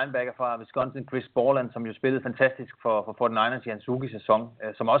tidligere linebacker fra Wisconsin, Chris Borland, som jo spillede fantastisk for 49ers i hans rookie-sæson,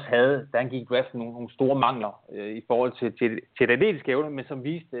 som også havde, da han gik i draften, nogle store mangler i forhold til et atletisk evne, men som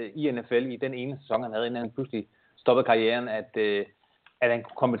viste i NFL i den ene sæson, han havde, inden han pludselig stoppede karrieren, at han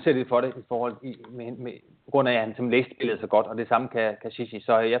kunne kompensere lidt for det i forhold med på grund af, at han simpelthen læste spillet så godt, og det samme kan Shishi.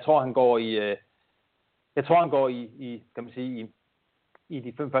 Så jeg tror, han går i kan man sige, i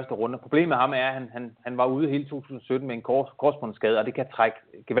de 5 første runder. Problemet med ham er, at han var ude hele 2017 med en korsbåndsskade, og det kan trække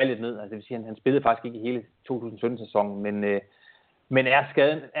gevaldigt ned. Altså, det vil sige, at han spillede faktisk ikke i hele 2017-sæsonen, men er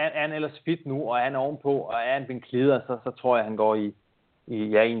skaden, er han ellers fit nu, og er han ovenpå, og er han blevet klider, så tror jeg, han går i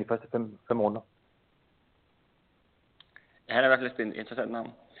de første 5 runder. Ja, han er i hvert fald et interessant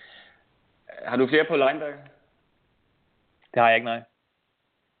navn. Har du flere på linebacker? Det har jeg ikke, nej.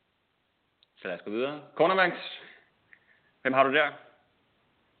 Så lad os gå videre. Cornerbacks. Hvem har du der?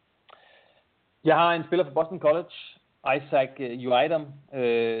 Jeg har en spiller fra Boston College, Isaac Uidom,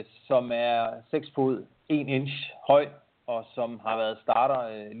 som er 6 fod 1 inch høj, og som har været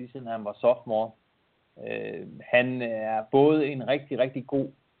starter lige siden han var sophomore. Han er både en rigtig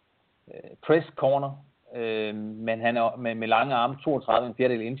god press corner, men han er med lange arme, 32,4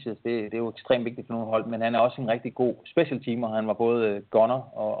 inches, det er jo ekstremt vigtigt for nogle hold, men han er også en rigtig god special teamer. Han var både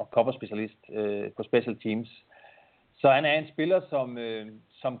gunner og cover specialist på special teams. Så han er en spiller,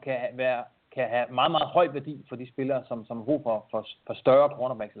 som kan have meget, meget høj værdi for de spillere, som har brug for større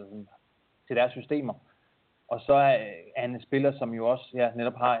cornerbacks til deres systemer. Og så er han en spiller, som jo også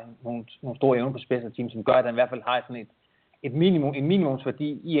netop har nogle store evner på special team, som gør, at han i hvert fald har sådan en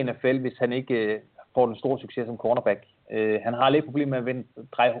minimumsværdi i NFL, hvis han ikke får den store succes som cornerback. Han har lidt problemer med at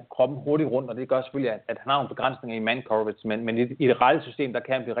dreje kroppen hurtigt rundt, og det gør selvfølgelig, at han har nogle begrænsninger i man coverage, men i det rette system, der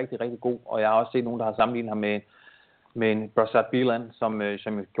kan han blive rigtig, rigtig god. Og jeg har også set nogen, der har sammenlignet ham med en Brashad Bielan, som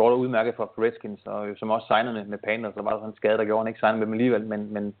gjorde det udmærket for Redskins, og som også signede med Panthers, så var der sådan en skade, der gjorde, han ikke signede med dem alligevel,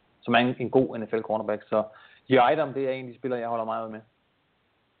 men som er en god NFL-cornerback. Så Item, det er en af de spillere, jeg holder meget med.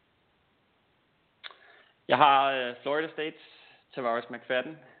 Jeg har Florida State's Tavares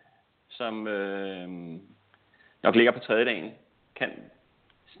McFadden, som nok ligger på tredje dagen, kan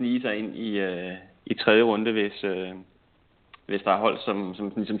snige sig ind i tredje runde, hvis der er hold,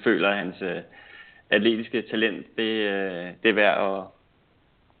 som ligesom føler, at hans atletiske talent, det er værd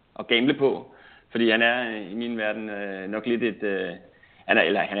at gamble på. Fordi han er i min verden nok lidt han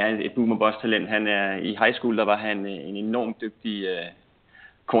er et boomer-boss-talent. Han er i high school, der var han en enormt dygtig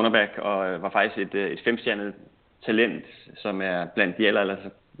cornerback, og var faktisk et femstjernet talent, som er blandt de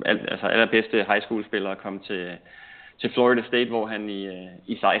allerbedste high school-spillere, kom til Florida State, hvor han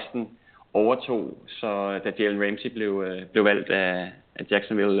i 16 overtog, så da Jalen Ramsey blev valgt af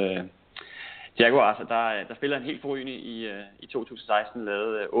Jacksonville Jaguars, der spillede han helt forrygende i 2016,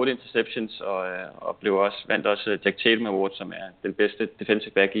 lavede 8 interceptions og vandt også Jack Tatum Award, som er den bedste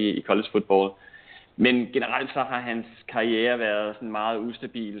defensive back i college football. Men generelt så har hans karriere været sådan meget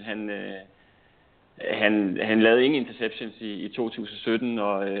ustabil. Han lavede ingen interceptions i 2017,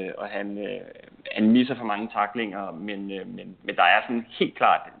 og han misser for mange tacklinger, men der er sådan helt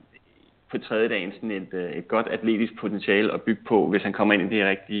klart på tredje dagen sådan et godt atletisk potentiale at bygge på, hvis han kommer ind i det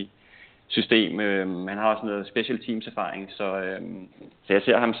rigtige system. Han har også noget special teams erfaring, så jeg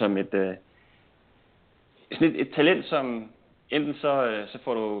ser ham som et talent, som enten så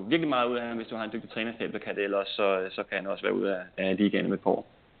får du virkelig meget ud af ham, hvis du har en dygtig trænerstab, der kan det, eller så kan han også være ude af ligaen med et par år.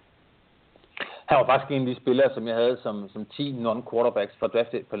 Han var faktisk en af de spillere, som jeg havde som 10 non-quarterbacks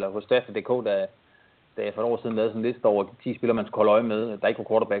hos Drafted.dk, da jeg for et år siden lavede sådan en liste over 10 spillere, man skulle holde øje med, der ikke var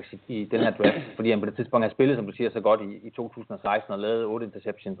quarterbacks i den her draft, fordi han på det tidspunkt har spillet, som du siger, så godt i 2016 og lavede 8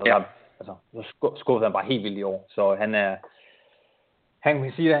 interceptions, og så skuffede han bare helt vildt i år. Så han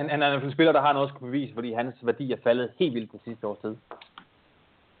kan sige, at han er en spiller, der har noget at skulle bevise, fordi hans værdi er faldet helt vildt det sidste års tid.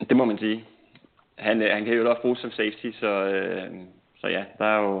 Det må man sige. Han kan jo også bruges som safety, så ja, der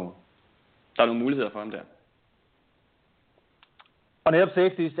er nogle muligheder for ham der. Og netop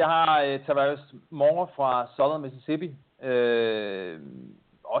safeties, jeg har Tavares Moore fra Southern Mississippi.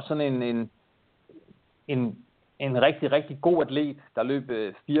 Også sådan en rigtig, rigtig god atlet, der løb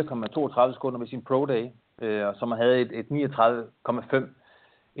 4,32 sekunder ved sin pro day, og som havde et 39,5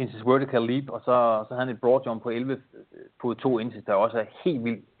 inches vertical leap, og så havde han et broad jump på 11 på 2 inches, der også er helt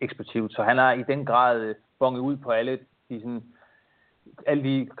vildt eksplosivt. Så han er i den grad bonget ud på alle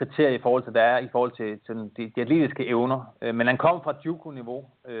de kriterier i forhold til de atletiske evner. Men han kom fra JUCO-niveau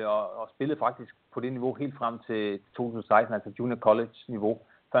og spillede faktisk på det niveau helt frem til 2016, altså junior college-niveau,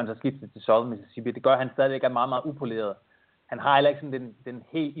 før han så skiftede til Southern Mississippi. Det gør, at han stadigvæk er meget, meget upoleret. Han har heller ikke sådan den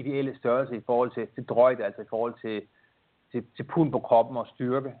helt ideelle størrelse i forhold til drøjde, altså i forhold til pund på kroppen og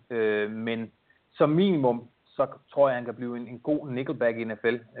styrke. Men som minimum, så tror jeg, han kan blive en god nickelback i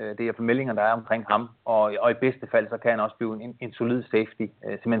NFL. Det er formeldinger, der er omkring ham. Og i bedste fald, så kan han også blive en solid safety,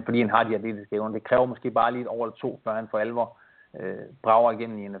 simpelthen fordi han har de atletiske evner. Det kræver måske bare lige et år eller to, før han for alvor brager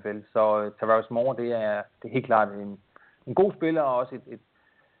igennem i NFL. Så Tavares Moore, det er helt klart en god spiller, og også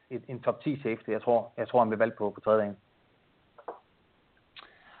en top 10 safety. Jeg tror han bliver valgt på tredje dagen.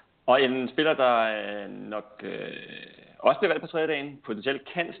 Og en spiller, der nok også bliver valgt på tredje dagen, potentielt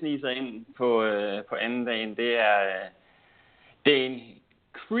kan snige sig ind på anden dagen, det er en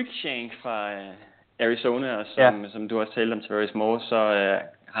Cruikshank fra Arizona, og som du også talte om, Tavares Moore, så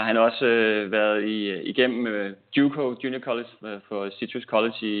har han også været igennem JUCO, Junior College, for Citrus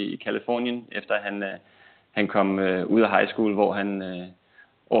College i Californien, efter han kom ud af high school, hvor han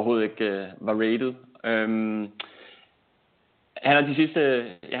overhovedet ikke var rated. Han er de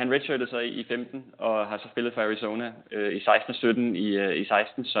sidste, han redshirtede sig i 15 og har så spillet for Arizona i 16 og 17, i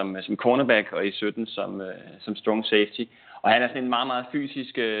 16 som cornerback og i 17 som strong safety. Og han er sådan en meget, meget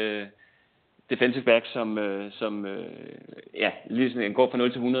fysisk defensive back, som ligesom går fra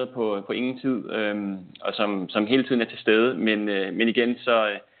 0 til 100 på ingen tid, og som hele tiden er til stede. Men igen,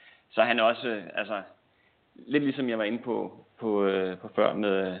 så er han også, altså lidt ligesom jeg var inde på før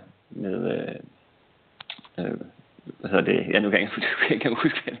med hvad hedder det? Ja, nu kan jeg ikke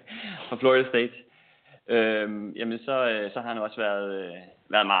huske det. Fra Florida State. Jamen så har han også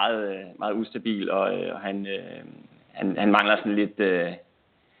været meget, meget ustabil, og han mangler sådan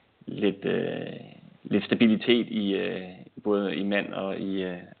lidt lidt stabilitet i både i mand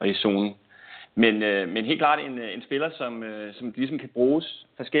og i zonen. Men helt klart en spiller, som ligesom kan bruges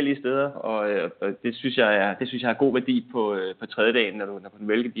forskellige steder, og det synes jeg har god værdi på tredje dagen, når du kan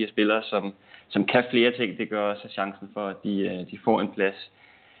vælge de her spillere, som kan flere ting. Det gør også chancen for, at de får en plads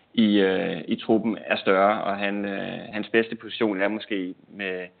i truppen er større, og hans bedste position er måske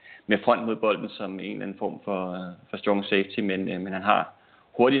med front mod bolden som en eller anden form for strong safety, men han har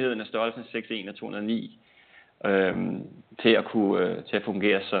hurtigheden af størrelsen 6'1 og 209 til at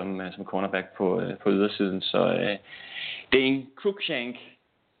fungere som cornerback på ydersiden. Så det er en Cruikshank.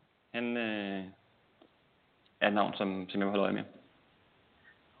 Han er et navn, som jeg vil holde øje med.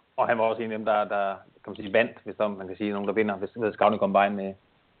 Og han var også en af dem, der kan man sige, vandt, hvis man kan sige, nogen der vinder, hvis Scouting Combine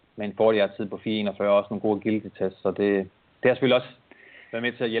med en 40-yard tid på 4.41, også nogle gode agility-tests, så det har selvfølgelig også været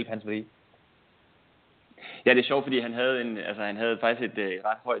med til at hjælpe hans værdi. Ja, det er sjovt, fordi han havde faktisk et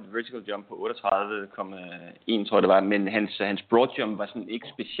ret højt vertical jump på 38,1, tror jeg det var, men hans broad jump var sådan ikke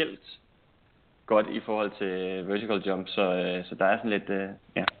specielt godt i forhold til vertical jump, så der er sådan lidt,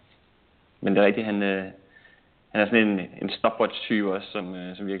 ja. Men det er rigtigt, han er sådan en stopwatch-type også,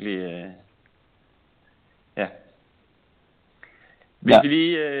 som virkelig, ja. Hvis vi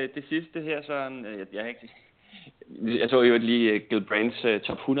lige det sidste her, Søren, jeg så jo lige Gil Brands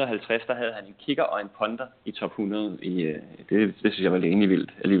top 150, der havde han en kigger og en punter i top 100. Det synes jeg var egentlig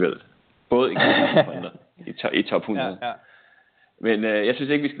vildt alligevel. Både en kigger og en punter i top 100. Ja. Men jeg synes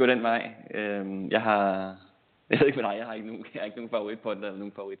ikke, vi skal gå den vej. Jeg ved ikke med dig, jeg har ikke nogen favoritpunter eller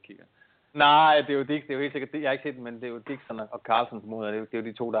nogen favoritkigger. Nej, det er jo Dix, det er jo helt sikkert, jeg har ikke set den, men det er jo Dixon og Carlson formoder, det er jo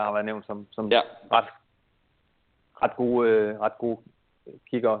de to, der har været nævnt som ja. ret gode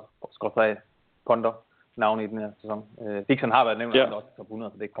kigger, skråstreg punter navne i den her sæson. Dixon har været nævnt også top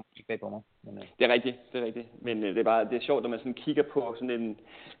 100, så det kommer ikke bag på mig. Men, det er rigtigt. Men det er sjovt, når man sådan kigger på sådan en,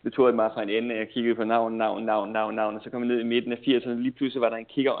 det tog jeg meget fra en ende, jeg kiggede på navn, og så kom jeg ned i midten af 80'erne, lige pludselig var der en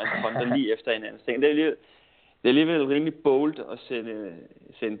kigger og en punter lige efter en anden ting. Det er alligevel rimelig bold at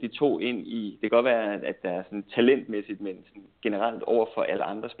sende de to ind i. Det kan godt være, at der er sådan talentmæssigt, men sådan generelt over for alle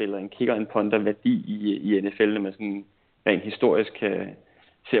andre spillere, en kigger og en punter værdi i NFL, når man sådan rent historisk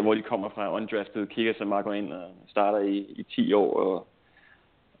ser, hvor de kommer fra. Undrafted kigger, som bare går ind og starter i 10 år,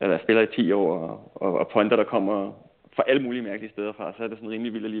 eller spiller i 10 år, og punter, der kommer fra alle mulige mærkelige steder fra. Så er det sådan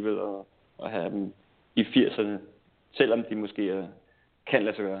rimelig vildt alligevel at have dem i 80'erne, selvom de måske kan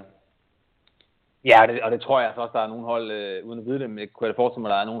lade sig gøre. Ja, og det tror jeg altså også, der er nogle hold, uden at vide det, men kunne jeg forestille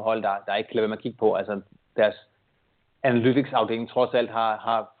mig, at der er nogle hold, der ikke kan lade være med at kigge på. Altså deres analytics-afdeling trods alt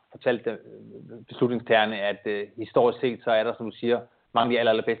har fortalt beslutningstagerne, at historisk set, så er der, som du siger, mange af de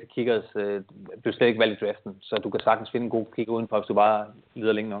allerbedste kiggers bliver slet ikke valgt i draften, så du kan sagtens finde en god kigger udenfor, hvis du bare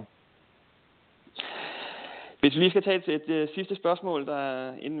lider længe nok. Hvis vi lige skal tage et sidste spørgsmål,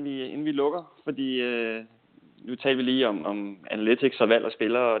 inden vi lukker, fordi nu taler vi lige om analytics og valg af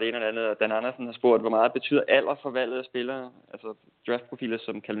spillere og det ene og det andet, og Dan Andersen har spurgt, hvor meget betyder alder for valget af spillere, altså draftprofiler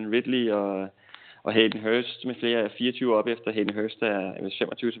som Calvin Ridley og Hayden Hurst med flere af 24 op efter. Hayden Hurst er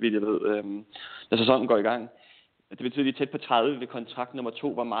 25, så vidt jeg ved, da sæsonen går i gang. Det betyder, at de er tæt på 30 ved kontrakt nummer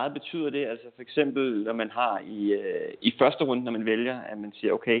 2. Hvor meget betyder det? Altså for eksempel, når man har i første runde, når man vælger, at man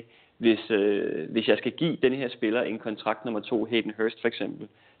siger, okay, hvis jeg skal give denne her spiller en kontrakt nummer 2, Hayden Hurst for eksempel,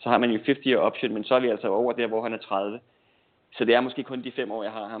 så har man jo 50-year option, men så er vi altså over der, hvor han er 30. Så det er måske kun de 5 år,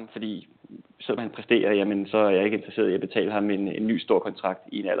 jeg har ham, fordi selvom han præsterer, jamen så er jeg ikke interesseret i at betale ham en ny stor kontrakt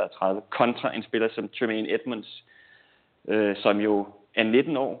i en alder af 30, kontra en spiller som Tremaine Edmonds, som jo er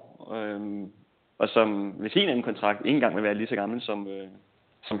 19 år, og som ved sin anden kontrakt ikke engang vil være lige så gammel som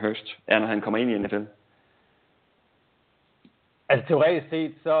Hurst er, når han kommer ind i NFL. Altså teoretisk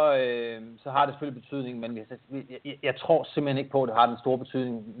set, så har det selvfølgelig betydning, men jeg tror simpelthen ikke på, at det har den store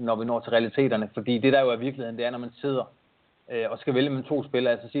betydning, når vi når til realiteterne. Fordi det, der jo er virkeligheden, det er, når man sidder og skal vælge mellem 2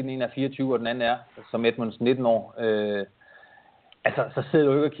 spillere, altså sige den ene er 24, og den anden er, som Edmonds 19 år, så sidder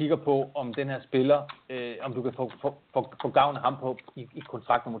du ikke og kigger på, om den her spiller, om du kan få gavn af ham på i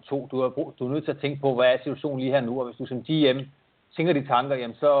kontrakt nummer 2. Du er nødt til at tænke på, hvad er situationen lige her nu, og hvis du som GM tænker de tanker,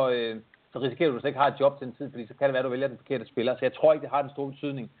 jamen så risikerer du, at du ikke har et job til den tid, fordi så kan det være, at du vælger den forkerte spiller. Så jeg tror ikke, det har den store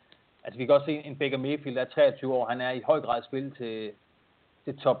betydning. Altså vi kan også se en Baker Mayfield, der er 23 år, han er i høj grad spillet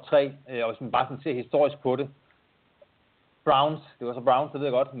til top 3, og hvis man bare sådan ser historisk på det, Browns, det var så Browns, det ved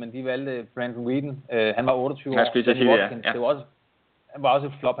jeg godt, men de valgte Brandon Whedon, han var 28 år, det var han var også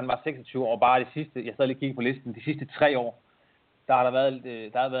et flop, han var 26 år, og bare de sidste, jeg sad lige kigge på listen, de sidste 3 år, der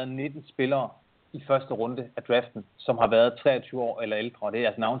har været 19 spillere i første runde af draften, som har været 23 år eller ældre, og det er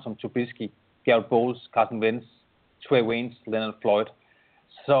altså navn som Trubisky, Garrett Bowles, Carson Wentz, Trey Waynes, Leonard Floyd.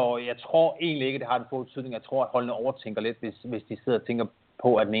 Så jeg tror egentlig ikke, det har en stor betydning. Jeg tror, at holdene overtænker lidt, hvis de sidder og tænker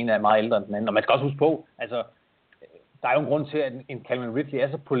på, at den ene er meget ældre end den anden. Og man skal også huske på, altså, der er jo en grund til, at en Calvin Ridley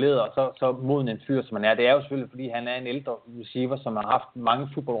er så poleret og så moden en fyr, som han er. Det er jo selvfølgelig, fordi han er en ældre receiver, som har haft mange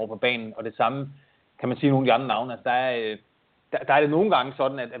fodboldår på banen, og det samme kan man sige nogle af de andre navne. Altså, der er det nogle gange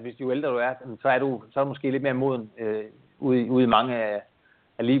sådan, at hvis jo ældre du er, så er du måske lidt mere moden ude i mange af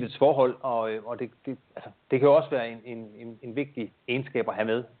livets forhold, og det kan jo også være en vigtig egenskab at have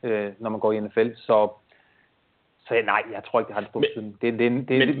med, når man går i NFL. Så nej, jeg tror ikke, det har det stort betydning.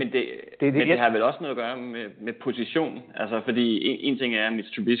 Men det har vel også noget at gøre med position. Altså, fordi en ting er, at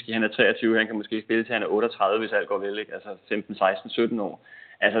Mitch Trubisky, han er 23, han kan måske spille til han er 38, hvis alt går vel, ikke? Altså 15, 16, 17 år.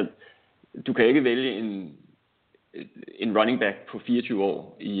 Altså, du kan ikke vælge en running back på 24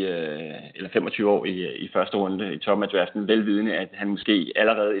 år eller 25 år i første runde i toppen af draften, velvidende, at han måske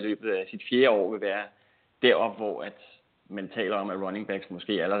allerede i løbet af sit 4. år vil være deroppe, hvor at man taler om, at running backs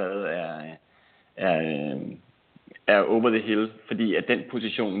måske allerede er over the hill, fordi at den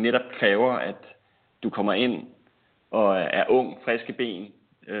position netop kræver, at du kommer ind og er ung, friske ben,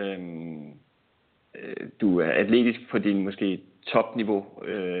 du er atletisk på din måske topniveau,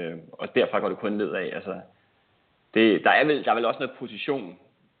 og derfra går du kun nedad. Altså, der er vel også noget position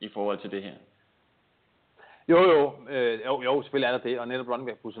i forhold til det her. Jo, selvfølgelig er der det, og netop running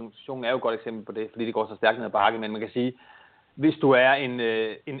back positionen er jo et godt eksempel på det, fordi det går så stærkt ned ad bakke, men man kan sige, hvis du er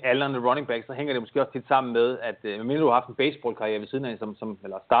en aldrende running back, så hænger det måske også tit sammen med, at medmindre du har haft en baseballkarriere ved siden af,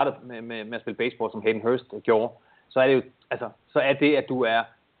 eller startet med at spille baseball, som Hayden Hurst gjorde, så er det jo, altså, så er det, at du er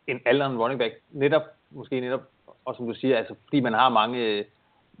en aldrende running back, måske netop, og som du siger, altså, fordi man har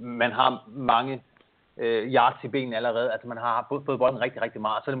mange yards i benene allerede, altså man har fået bolden rigtig, rigtig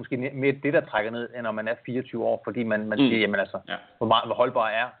meget, så er det måske mere det, der trækker ned, end når man er 24 år, fordi man siger, jamen altså, hvor holdbar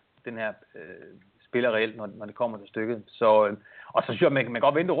er den her spiller reelt, når det kommer til stykket. Så, og så synes jeg, man kan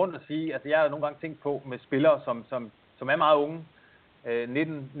godt vente rundt og sige, altså jeg har nogle gange tænkt på med spillere, som er meget unge,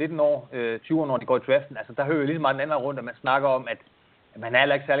 19 år, 20 år, når de går i draften, altså der hører jo lige meget den anden rundt, at man snakker om, at man er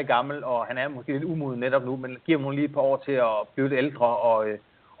heller ikke særlig gammel, og han er måske lidt umoden netop nu, men giver ham lige et par år til at blive lidt ældre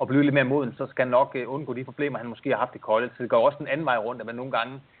og blive lidt mere moden, så skal han nok undgå de problemer, han måske har haft i college. Så det går også den anden vej rundt, at man nogle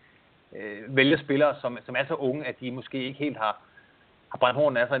gange vælger spillere, som er så unge, at de måske ikke helt har brændt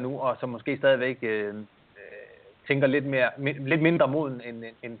hårene af sig endnu, og som måske stadigvæk tænker lidt mindre moden,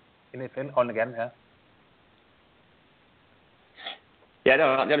 end NFL-holdene gerne vil have. Ja, det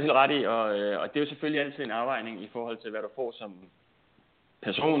er du helt ret i, og det er jo selvfølgelig altid en afvejning i forhold til, hvad du får som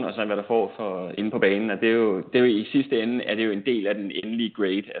person, og så hvad du får for inde på banen. Og det er jo i sidste ende, er det jo en del af den endelige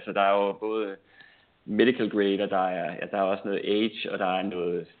grade. Altså der er jo både medical grade, og der er også noget age, og der er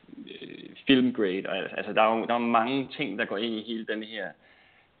noget film grade. Og, altså der er mange ting, der går ind i hele den her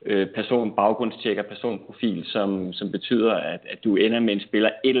baggrundstjekker, personprofil, som betyder, at du ender med en spiller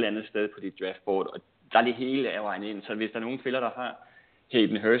et eller andet sted på dit draftboard. Og der er det hele er regnet ind. Så hvis der er nogen spillere, der har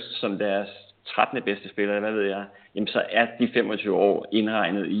Hayden Hurst som deres 13. bedste spiller, hvad ved jeg, jamen så er de 25 år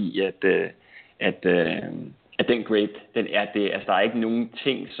indregnet i, at den grade, den er det. Altså der er ikke nogen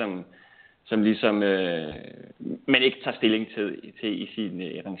ting, som ligesom man ikke tager stilling til i sin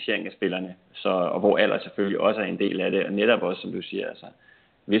rangering af spillerne. Så, og hvor alder selvfølgelig også er en del af det, og netop også, som du siger, altså,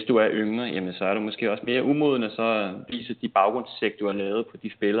 hvis du er yngre, jamen så er du måske også mere umoden, og så viser de baggrundstjek, du har lavet på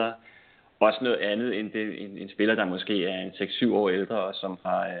de spillere, også noget andet end en spiller, der måske er en 6-7 år ældre, og som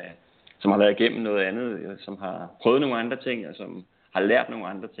har været igennem noget andet, som har prøvet nogle andre ting, og som har lært nogle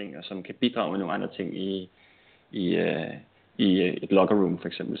andre ting, og som kan bidrage med nogle andre ting i et locker room for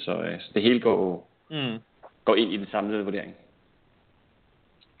eksempel. Så det hele går ind i den samlede vurdering.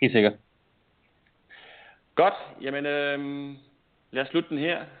 Helt sikkert. Godt, jamen lad os slutte den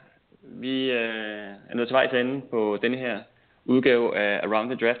her. Vi er nået til vej til enden på denne her udgave af Around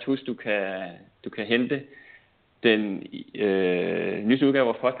the Draft. Husk, du kan hente den nyeste udgave af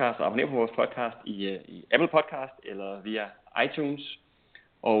vores podcast og abonnere på vores podcast i Apple Podcast eller via iTunes.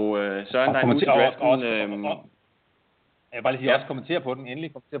 Og Søren, der er en uge til draften. Jeg vil bare lige sige, også kommentere på den,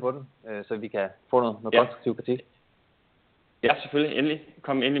 endelig kommentere på den, så vi kan få noget konstruktiv kritik. Ja, selvfølgelig, endelig.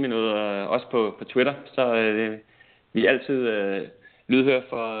 Kom endelig med noget, også på Twitter, så vi er altid lydhør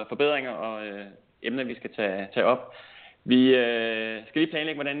for forbedringer og emner, vi skal tage op. Vi skal lige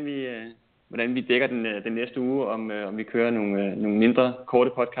planlægge, hvordan vi dækker den næste uge, om vi kører nogle mindre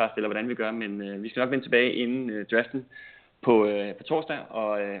korte podcast, eller hvordan vi gør, men vi skal nok vende tilbage inden draften på torsdag,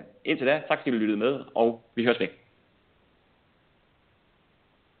 og indtil da, tak fordi du lyttede med, og vi høres væk.